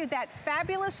give you that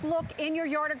fabulous look in your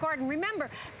yard or garden. Remember,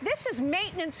 this is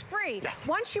maintenance free. Yes.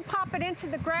 Once you pop it into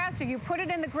the grass, or you put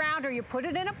it in the ground, or you put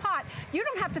it in a pot, you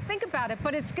don't have to think about it,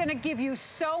 but it's going to give you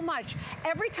so much.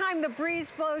 Every time the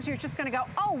breeze blows, you're just going to go,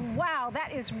 oh wow,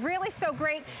 that is really so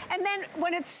great. And then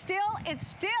when it's still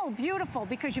beautiful,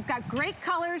 because you've got great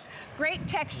colors, great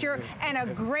texture, and a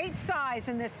great size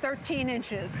in this 13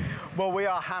 inches. Well, we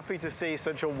are happy to see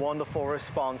such a wonderful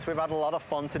response. We've had a lot of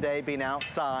fun today being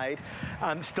outside.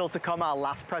 Still to come, our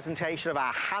last presentation of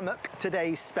our hammock,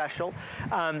 today's special.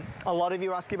 A lot of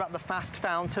you are asking about the fast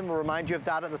fountain. We'll remind you of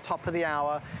that at the top of the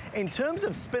hour. In terms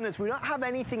of spinners, we don't have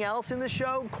anything else in the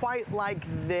show quite like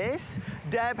this.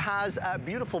 Deb has a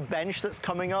beautiful bench that's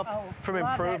coming up from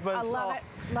improvements. I love it.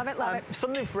 Love it, love it.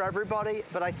 Something for everybody,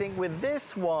 but I think with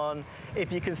this one,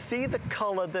 if you can see the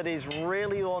color that is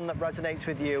really one that resonates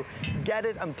with you, get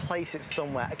it and place it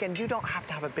somewhere. Again, you don't have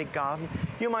to have a big garden.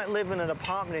 You might live in an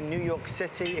apartment in New York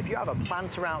City. If you have a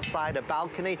planter outside, a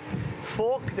balcony,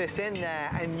 fork this in there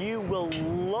and you will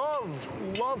love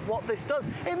what this does.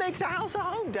 It makes a house a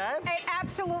home, Deb. It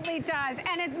absolutely does,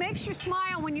 and it makes you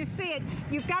smile when you see it.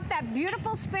 You've got that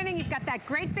beautiful spinning, you've got that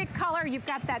great big color, you've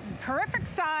got that perfect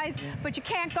size, but you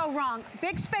can't go wrong.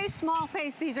 Big space, small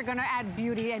space, these are gonna add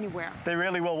beauty anywhere. They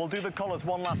really will. We'll do the colors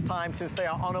one last time since they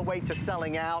are on our way to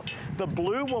selling out. The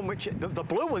blue one, which, the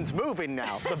blue one's moving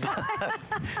now.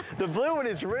 The blue one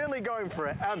is really going for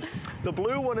it. The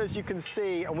blue one, as you can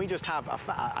see, and we just have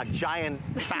a giant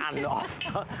fan off,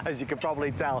 as you can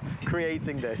probably tell,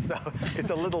 creating this, so it's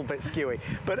a little bit skewy.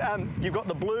 But you've got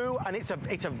the blue, and it's a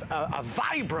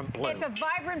vibrant blue. It's a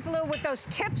vibrant blue with those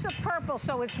tips of purple,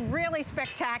 so it's really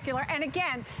spectacular. And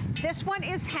again, this one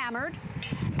is hammered.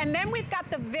 And then we've got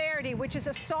the Verde, which is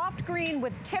a soft green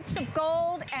with tips of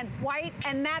gold and white,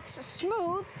 and that's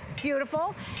smooth,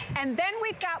 beautiful. And then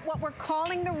we've got what we're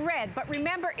calling the red, but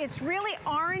remember, it's really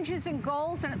oranges and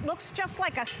golds, and it looks just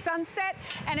like a sunset.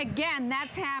 And again,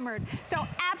 that's hammered. So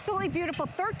absolutely beautiful,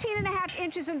 13.5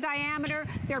 inches in diameter.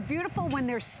 They're beautiful when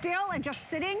they're still and just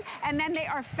sitting, and then they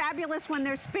are fabulous when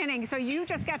they're spinning. So you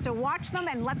just got to watch them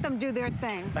and let them do their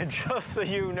thing. And just so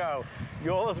you know,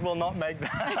 yours will not make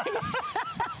that.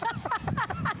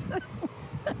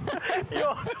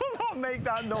 Yours will not make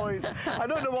that noise. I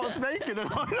don't know what's making it. I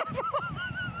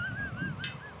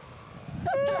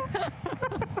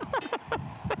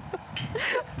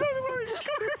don't know where it's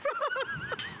coming from.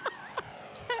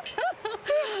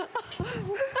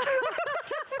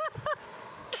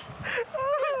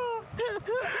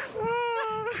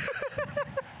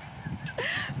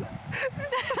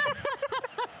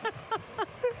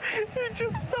 It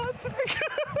just starts to make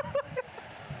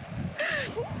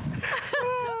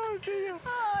Oh, dear.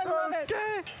 Oh, I love it.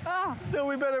 Oh. So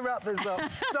we better wrap this up.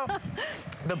 So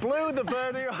the blue, the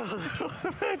Verde,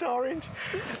 the red, orange,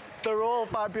 they're all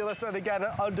fabulous. And again,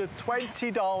 at under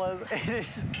 $20, it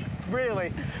is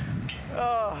really,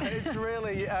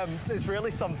 it's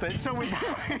really something. So we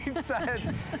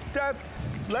said, Deb,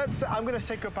 I'm going to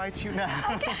say goodbye to you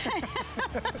now. Okay.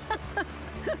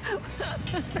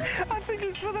 I think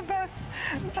it's for the best.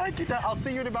 Thank you, Deb. I'll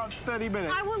see you in about 30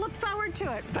 minutes. I will look forward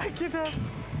to it. Thank you, Deb.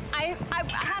 I'm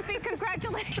happy.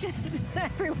 Congratulations,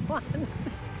 everyone.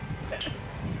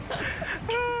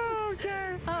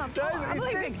 Okay. I'm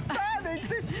leaving.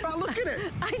 This fan, look at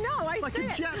it. I know, I see it. It's like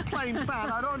a jet plane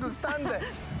fan. I don't understand it.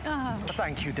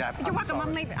 Thank you, Deb. You're welcome.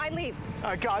 I'm leaving. I leave.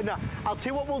 Okay, no, I'll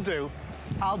tell you what we'll do.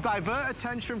 I'll divert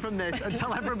attention from this and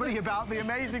tell everybody about the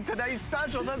amazing Today's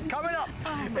Special that's coming up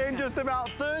in just about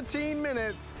 13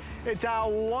 minutes. It's our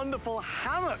wonderful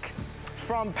hammock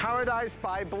from Paradise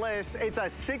by Bliss. It's a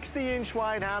 60-inch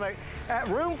wide hammock.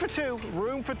 Room for two,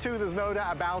 there's no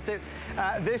doubt about it.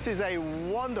 This is a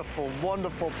wonderful,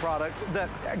 wonderful product that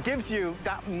gives you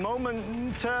that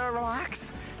moment to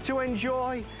relax, to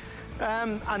enjoy.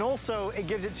 And also, it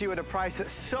gives it to you at a price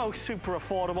that's so super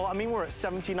affordable. I mean, we're at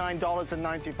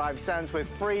 $79.95 with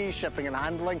free shipping and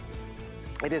handling.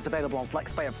 It is available on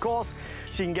FlexPay, of course,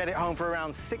 so you can get it home for around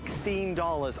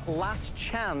 $16. Last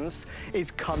Chance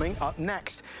is coming up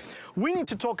next. we need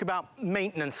to talk about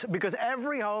maintenance, because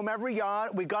every home, every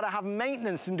yard, we've got to have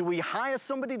maintenance. And do we hire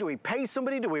somebody? Do we pay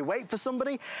somebody? Do we wait for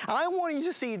somebody? I want you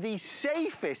to see the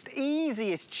safest,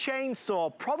 easiest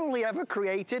chainsaw probably ever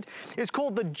created. It's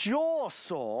called the Jaw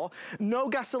Saw. No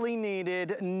gasoline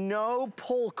needed, no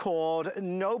pull cord,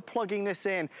 no plugging this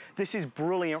in. This is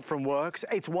brilliant from Works.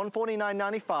 It's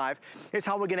 $149.95. It's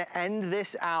how we're going to end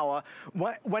this hour.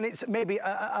 When it's maybe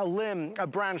a limb, a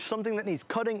branch, something that needs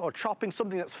cutting or chopping,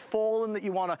 something that's fallen that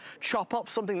you want to chop up,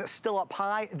 something that's still up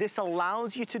high, this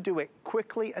allows you to do it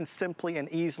quickly and simply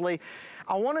and easily.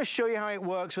 I want to show you how it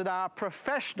works with our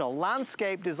professional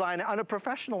landscape designer and a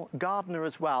professional gardener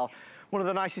as well. One of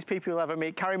the nicest people you'll ever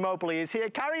meet. Carrie Mobley is here.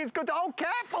 Carrie, it's good to, oh,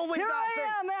 careful with that thing. Here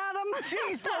I am, Adam.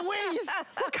 Jeez Louise,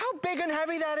 look how big and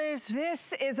heavy that is.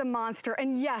 This is a monster,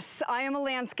 and yes, I am a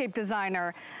landscape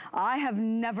designer. I have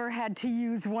never had to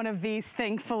use one of these,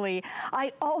 thankfully.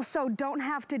 I also don't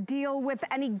have to deal with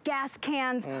any gas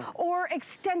cans or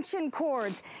extension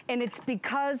cords, and it's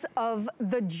because of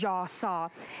the Jaw Saw.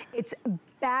 It's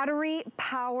battery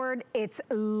powered, it's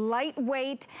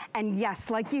lightweight, and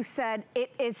yes, like you said,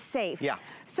 it is safe. Yeah.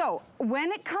 So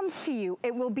when it comes to you,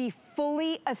 it will be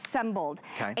fully assembled.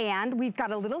 Okay. And we've got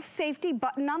a little safety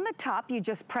button on the top. You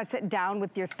just press it down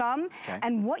with your thumb. Okay.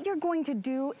 And what you're going to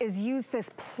do is use this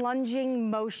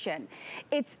plunging motion.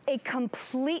 It's a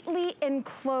completely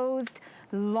enclosed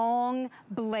long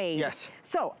blade. Yes.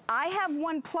 So I have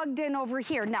one plugged in over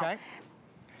here. Now,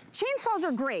 chainsaws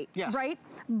are great, right?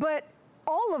 But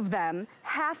all of them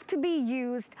have to be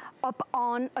used up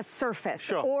on a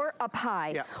surface or up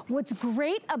high. Yeah. What's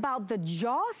great about the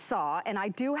Jaw Saw, and I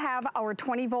do have our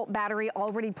 20-volt battery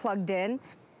already plugged in,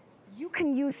 you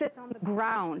can use it on the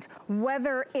ground,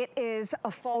 whether it is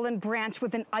a fallen branch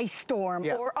with an ice storm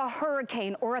or a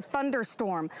hurricane or a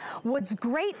thunderstorm. What's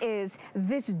great is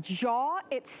this jaw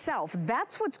itself,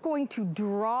 that's what's going to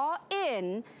draw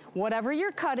in whatever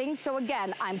you're cutting. So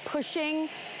again, I'm pushing,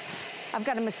 I've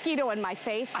got a mosquito in my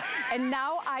face, and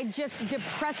now I just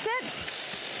depress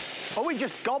it. Oh, it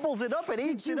just gobbles it up, it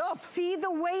eats it up. See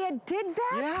the way it did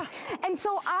that? Yeah. And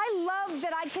so I love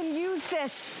that I can use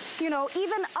this, you know,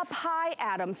 even up high,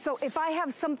 Adam. So if I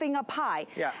have something up high,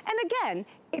 and again,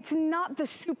 it's not the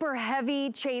super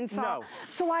heavy chainsaw. No.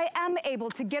 So I am able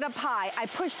to get up high. I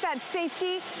push that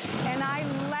safety, and I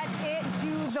let it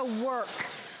do the work.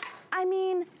 I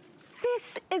mean,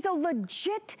 this is a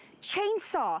legit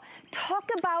chainsaw. Talk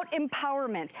about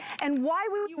empowerment. And why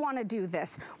we want to do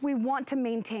this? We want to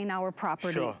maintain our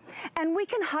property. And we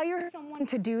can hire someone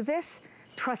to do this.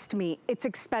 Trust me, it's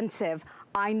expensive.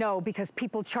 I know, because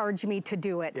people charge me to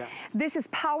do it. This is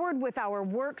powered with our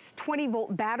Works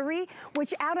 20-volt battery,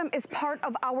 which, Adam, is part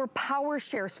of our power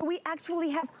share. So we actually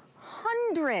have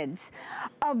hundreds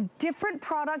of different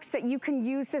products that you can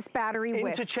use this battery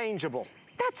with. Interchangeable.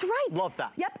 That's right. Love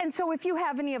that. Yep, and so if you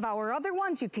have any of our other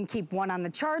ones, you can keep one on the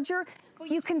charger. But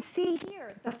you can see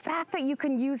here, the fact that you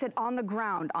can use it on the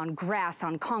ground, on grass,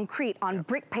 on concrete, on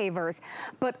brick pavers,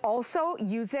 but also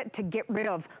use it to get rid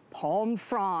of palm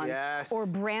fronds or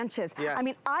branches. I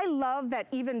mean, I love that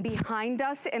even behind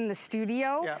us in the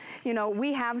studio, you know,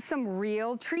 we have some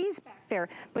real trees back there.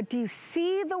 But do you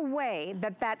see the way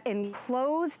that that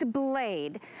enclosed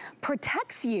blade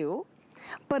protects you,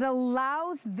 but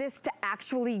allows this to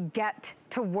actually get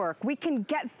to work? We can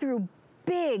get through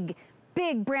big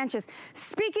branches.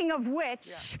 Speaking of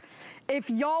which, if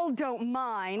y'all don't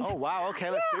mind. Oh, wow,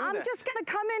 okay, let's do this. I'm just gonna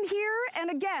come in here,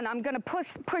 and again, I'm gonna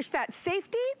push that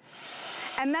safety,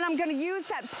 and then I'm gonna use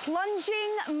that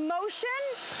plunging motion.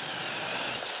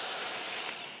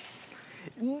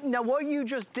 Now, what you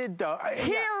just did, though...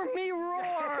 Hear me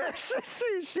roar!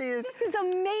 She is... This is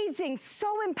amazing,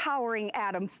 so empowering,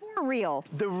 Adam, for real.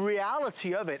 The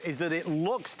reality of it is that it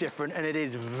looks different, and it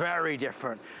is very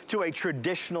different to a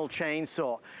traditional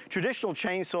chainsaw. Traditional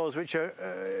chainsaws, which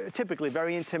are typically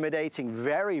very intimidating,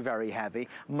 very, very heavy,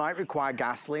 might require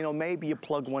gasoline, or maybe you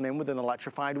plug one in with an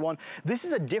electrified one. This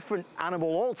is a different animal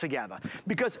altogether,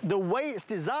 because the way it's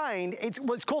designed, it's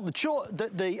what's called the jaw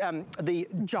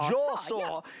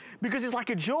saw, because it's like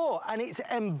a jaw, and it's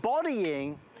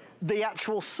embodying the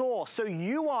actual saw. So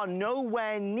you are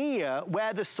nowhere near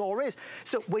where the saw is.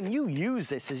 So when you use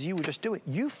this, as you were just doing,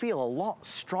 you feel a lot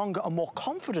stronger and more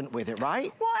confident with it,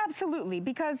 right? Well, absolutely,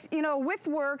 because, you know, with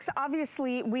Works,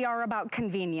 obviously, we are about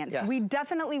convenience. Yes. We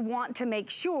definitely want to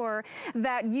make sure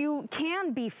that you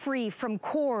can be free from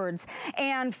cords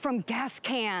and from gas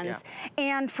cans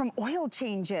and from oil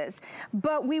changes.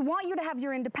 But we want you to have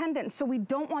your independence, so we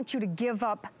don't want you to give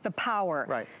up the power.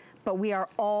 Right. but we are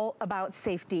all about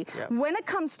safety. Yep. When it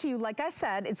comes to, like I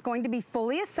said, it's going to be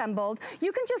fully assembled.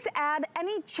 You can just add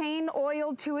any chain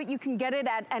oil to it. You can get it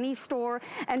at any store.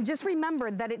 And just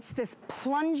remember that it's this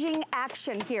plunging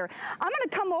action here. I'm gonna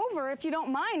come over, if you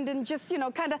don't mind, and just, you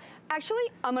know, kind of, actually,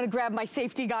 I'm gonna grab my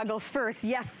safety goggles first.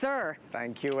 Yes, sir.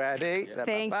 Thank you, Eddie.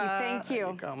 Thank you, thank you.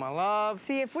 There you go, my love.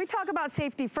 See, if we talk about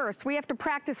safety first, we have to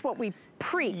practice what we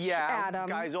preach, Adam.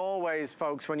 Guys, always,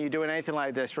 folks, when you're doing anything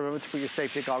like this, remember to put your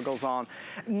safety goggles on.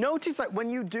 Notice that when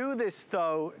you do this,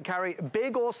 though, Carrie,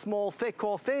 big or small, thick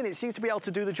or thin, it seems to be able to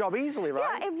do the job easily, right?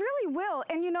 Yeah, it really will.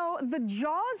 And you know, the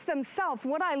jaws themselves,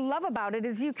 what I love about it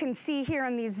is you can see here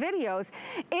in these videos,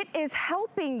 it is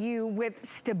helping you with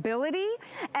stability,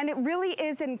 and it really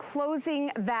is enclosing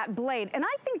that blade. And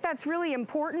I think that's really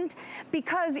important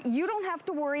because you don't have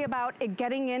to worry about it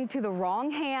getting into the wrong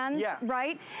hands,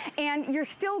 right? And you're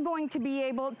still going to be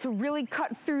able to really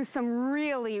cut through some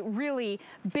really, really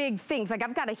big things. Like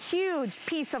I've got a huge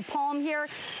piece of palm here.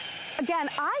 Again,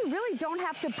 I really don't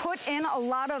have to put in a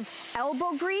lot of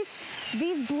elbow grease.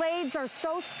 These blades are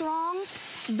so strong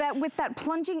that with that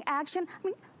plunging action, I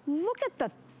mean, look at the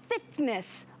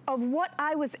thickness of what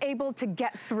I was able to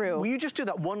get through. Will you just do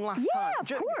that one last time?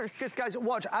 Yeah, of course. Because guys,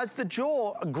 watch, as the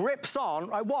jaw grips on,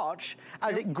 right, watch,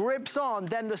 as it grips on,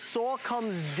 then the saw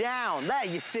comes down. There,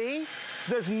 you see?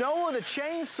 There's no other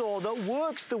chainsaw that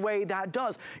works the way that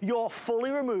does. You're fully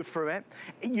removed from it.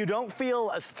 You don't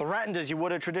feel as threatened as you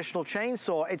would a traditional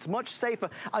chainsaw. It's much safer.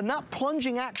 And that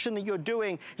plunging action that you're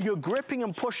doing, you're gripping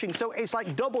and pushing, so it's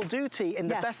like double duty in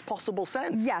the best possible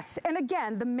sense. Yes, and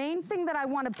again, the main thing that I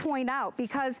want to point out,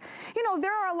 because you know,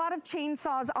 there are a lot of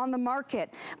chainsaws on the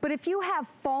market, but if you have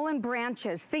fallen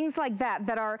branches, things like that,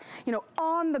 that are, you know,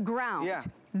 on the ground,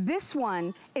 this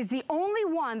one is the only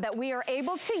one that we are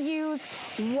able to use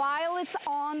while it's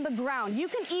on the ground. You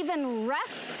can even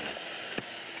rest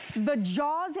the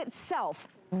jaws itself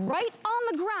right on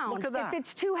the ground. Look at that. If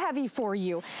it's too heavy for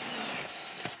you.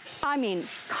 I mean,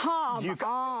 come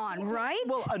on, right?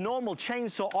 Well, a normal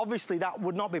chainsaw, obviously that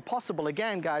would not be possible.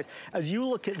 Again, guys, as you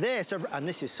look at this, and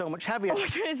this is so much heavier. Oh,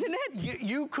 isn't it?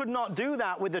 You could not do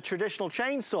that with a traditional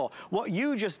chainsaw. What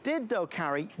you just did, though,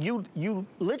 Carrie, you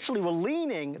literally were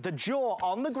leaning the jaw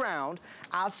on the ground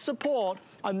as support,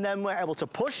 and then we're able to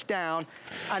push down,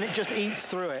 and it just eats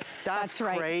through it. That's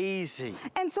right. Crazy.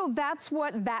 And so that's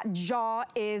what that jaw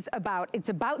is about. It's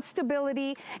about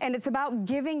stability, and it's about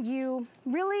giving you,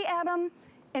 really, Adam,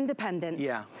 independence.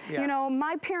 You know,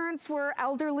 my parents were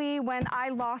elderly when I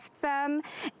lost them,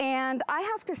 and I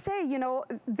have to say, you know,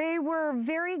 they were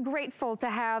very grateful to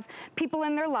have people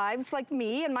in their lives like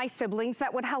me and my siblings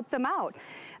that would help them out.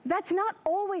 That's not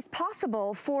always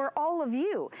possible for all of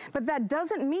you, but that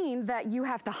doesn't mean that you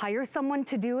have to hire someone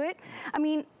to do it. I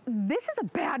mean, this is a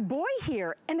bad boy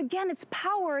here. And again, it's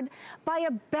powered by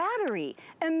a battery.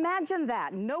 Imagine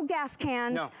that. No gas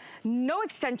cans, no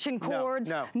extension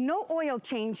cords, no oil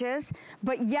changes,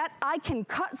 but yet I can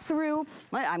cut through.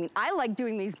 I mean, I like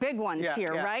doing these big ones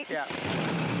here, right?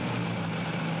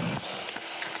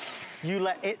 You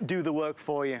let it do the work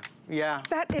for you.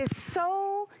 That is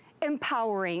so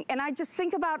empowering. And I just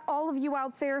think about all of you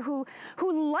out there who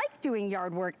like doing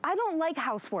yard work. I don't like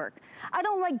housework. I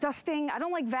don't like dusting. I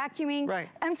don't like vacuuming.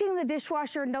 Emptying the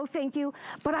dishwasher, no thank you.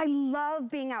 But I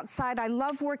love being outside. I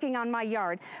love working on my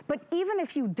yard. But even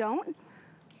if you don't,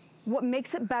 what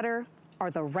makes it better are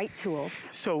the right tools.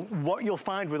 So what you'll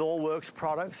find with All Works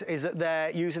products is that they're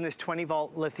using this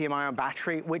 20-volt lithium-ion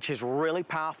battery, which is really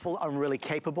powerful and really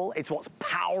capable. It's what's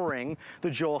powering the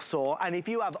jaw saw. And if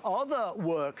you have other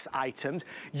Works items,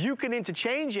 you can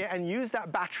interchange it and use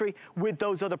that battery with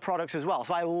those other products as well.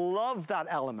 So I love that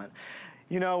element.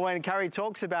 You know, when Carrie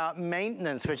talks about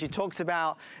maintenance, when she talks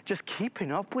about just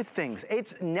keeping up with things,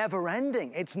 it's never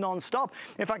ending. It's non-stop.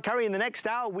 In fact, Carrie, in the next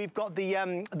hour, we've got the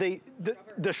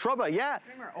shrubber,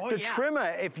 the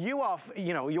trimmer. If you are,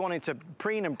 you know, you wanted to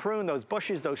preen and prune those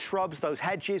bushes, those shrubs, those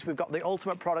hedges, we've got the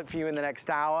ultimate product for you in the next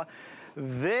hour.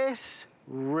 This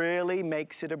really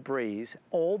makes it a breeze.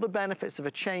 All the benefits of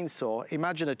a chainsaw.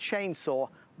 Imagine a chainsaw,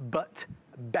 but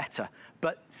better,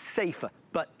 but safer,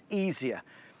 but easier.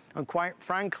 And quite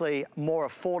frankly, more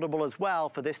affordable as well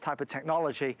for this type of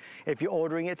technology. If you're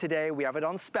ordering it today, we have it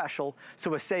on special, so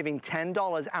we're saving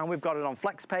 $10, and we've got it on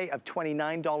FlexPay of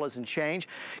 $29 and change.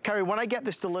 Carrie, when I get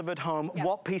this delivered home,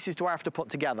 what pieces do I have to put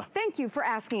together? Thank you for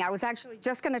asking. I was actually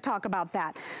just gonna talk about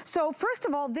that. So first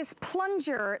of all, this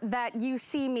plunger that you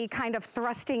see me kind of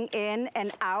thrusting in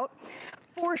and out,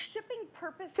 for shipping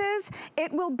purposes,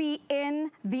 it will be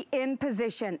in the in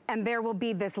position, and there will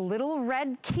be this little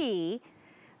red key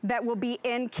that will be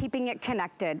in keeping it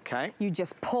connected. Okay. You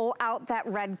just pull out that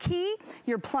red key,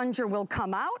 your plunger will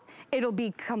come out, it'll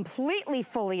be completely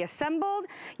fully assembled.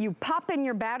 You pop in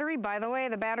your battery. By the way,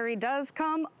 the battery does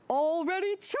come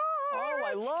already charged. Oh,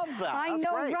 I love that. I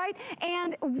know, great. right?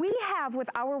 And we have with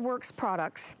our Works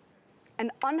products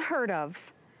an unheard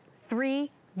of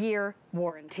 3-year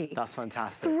warranty. That's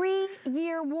fantastic.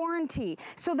 3-year warranty.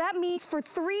 So that means for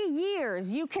 3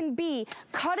 years, you can be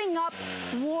cutting up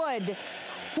wood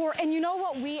and you know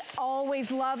what we always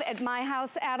love at my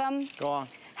house, Adam? Go on.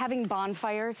 Having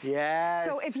bonfires. Yes.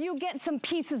 So if you get some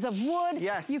pieces of wood,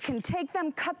 yes, you can take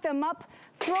them, cut them up,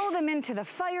 throw them into the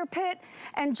fire pit,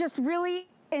 and just really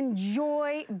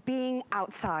enjoy being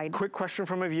outside. Quick question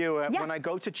from a viewer. Yeah. When I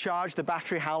go to charge the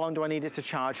battery, how long do I need it to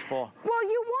charge for? Well,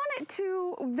 you want it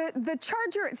to, the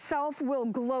charger itself will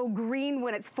glow green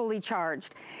when it's fully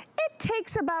charged. It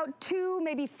takes about 2,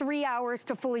 maybe 3 hours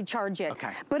to fully charge it.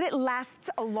 Okay. But it lasts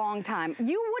a long time.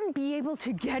 You wouldn't be able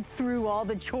to get through all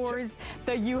the chores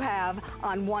that you have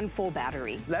on one full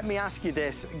battery. Let me ask you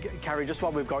this, Carrie, just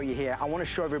while we've got you here, I want to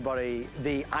show everybody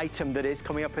the item that is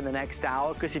coming up in the next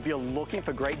hour, because if you're looking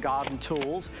for great garden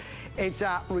tools, it's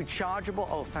a rechargeable,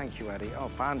 oh, thank you, Eddie. Oh,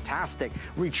 fantastic.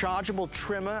 Rechargeable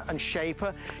trimmer and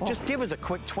shaper. Oh. Just give us a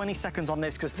quick 20 seconds on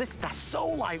this, because that's so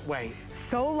lightweight.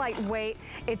 So lightweight.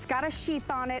 It's got a sheath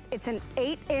on it. It's an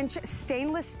 8-inch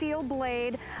stainless steel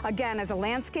blade. Again, as a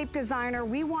landscape designer,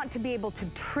 we want to be able to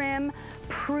trim,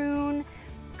 prune,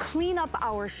 clean up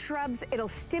our shrubs. It'll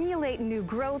stimulate new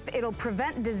growth. It'll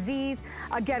prevent disease.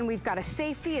 Again, we've got a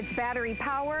safety. It's battery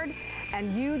powered.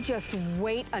 And you just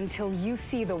wait until you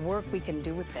see the work we can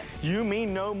do with this. You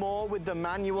mean no more with the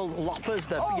manual loppers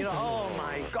that, you know, oh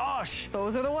my gosh.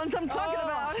 Those are the ones I'm talking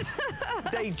about.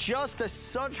 They're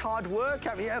such hard work.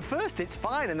 I mean, at first it's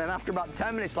fine, and then after about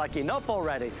 10 minutes, like, enough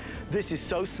already. This is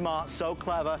so smart, so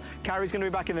clever. Carrie's gonna be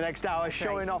back in the next hour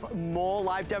showing off more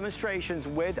live demonstrations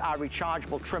with our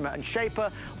rechargeable trimmer and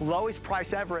shaper. Lowest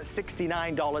price ever at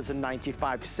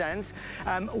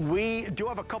 $69.95. We do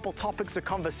have a couple topics of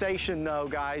conversation though,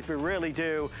 guys, we really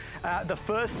do. The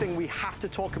first thing we have to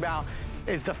talk about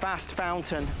is the fast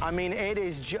fountain. I mean,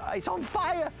 it's on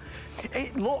fire.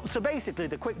 So basically,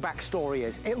 the quick backstory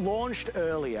is, it launched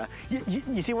earlier.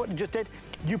 You see what you just did?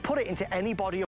 You put it into any body of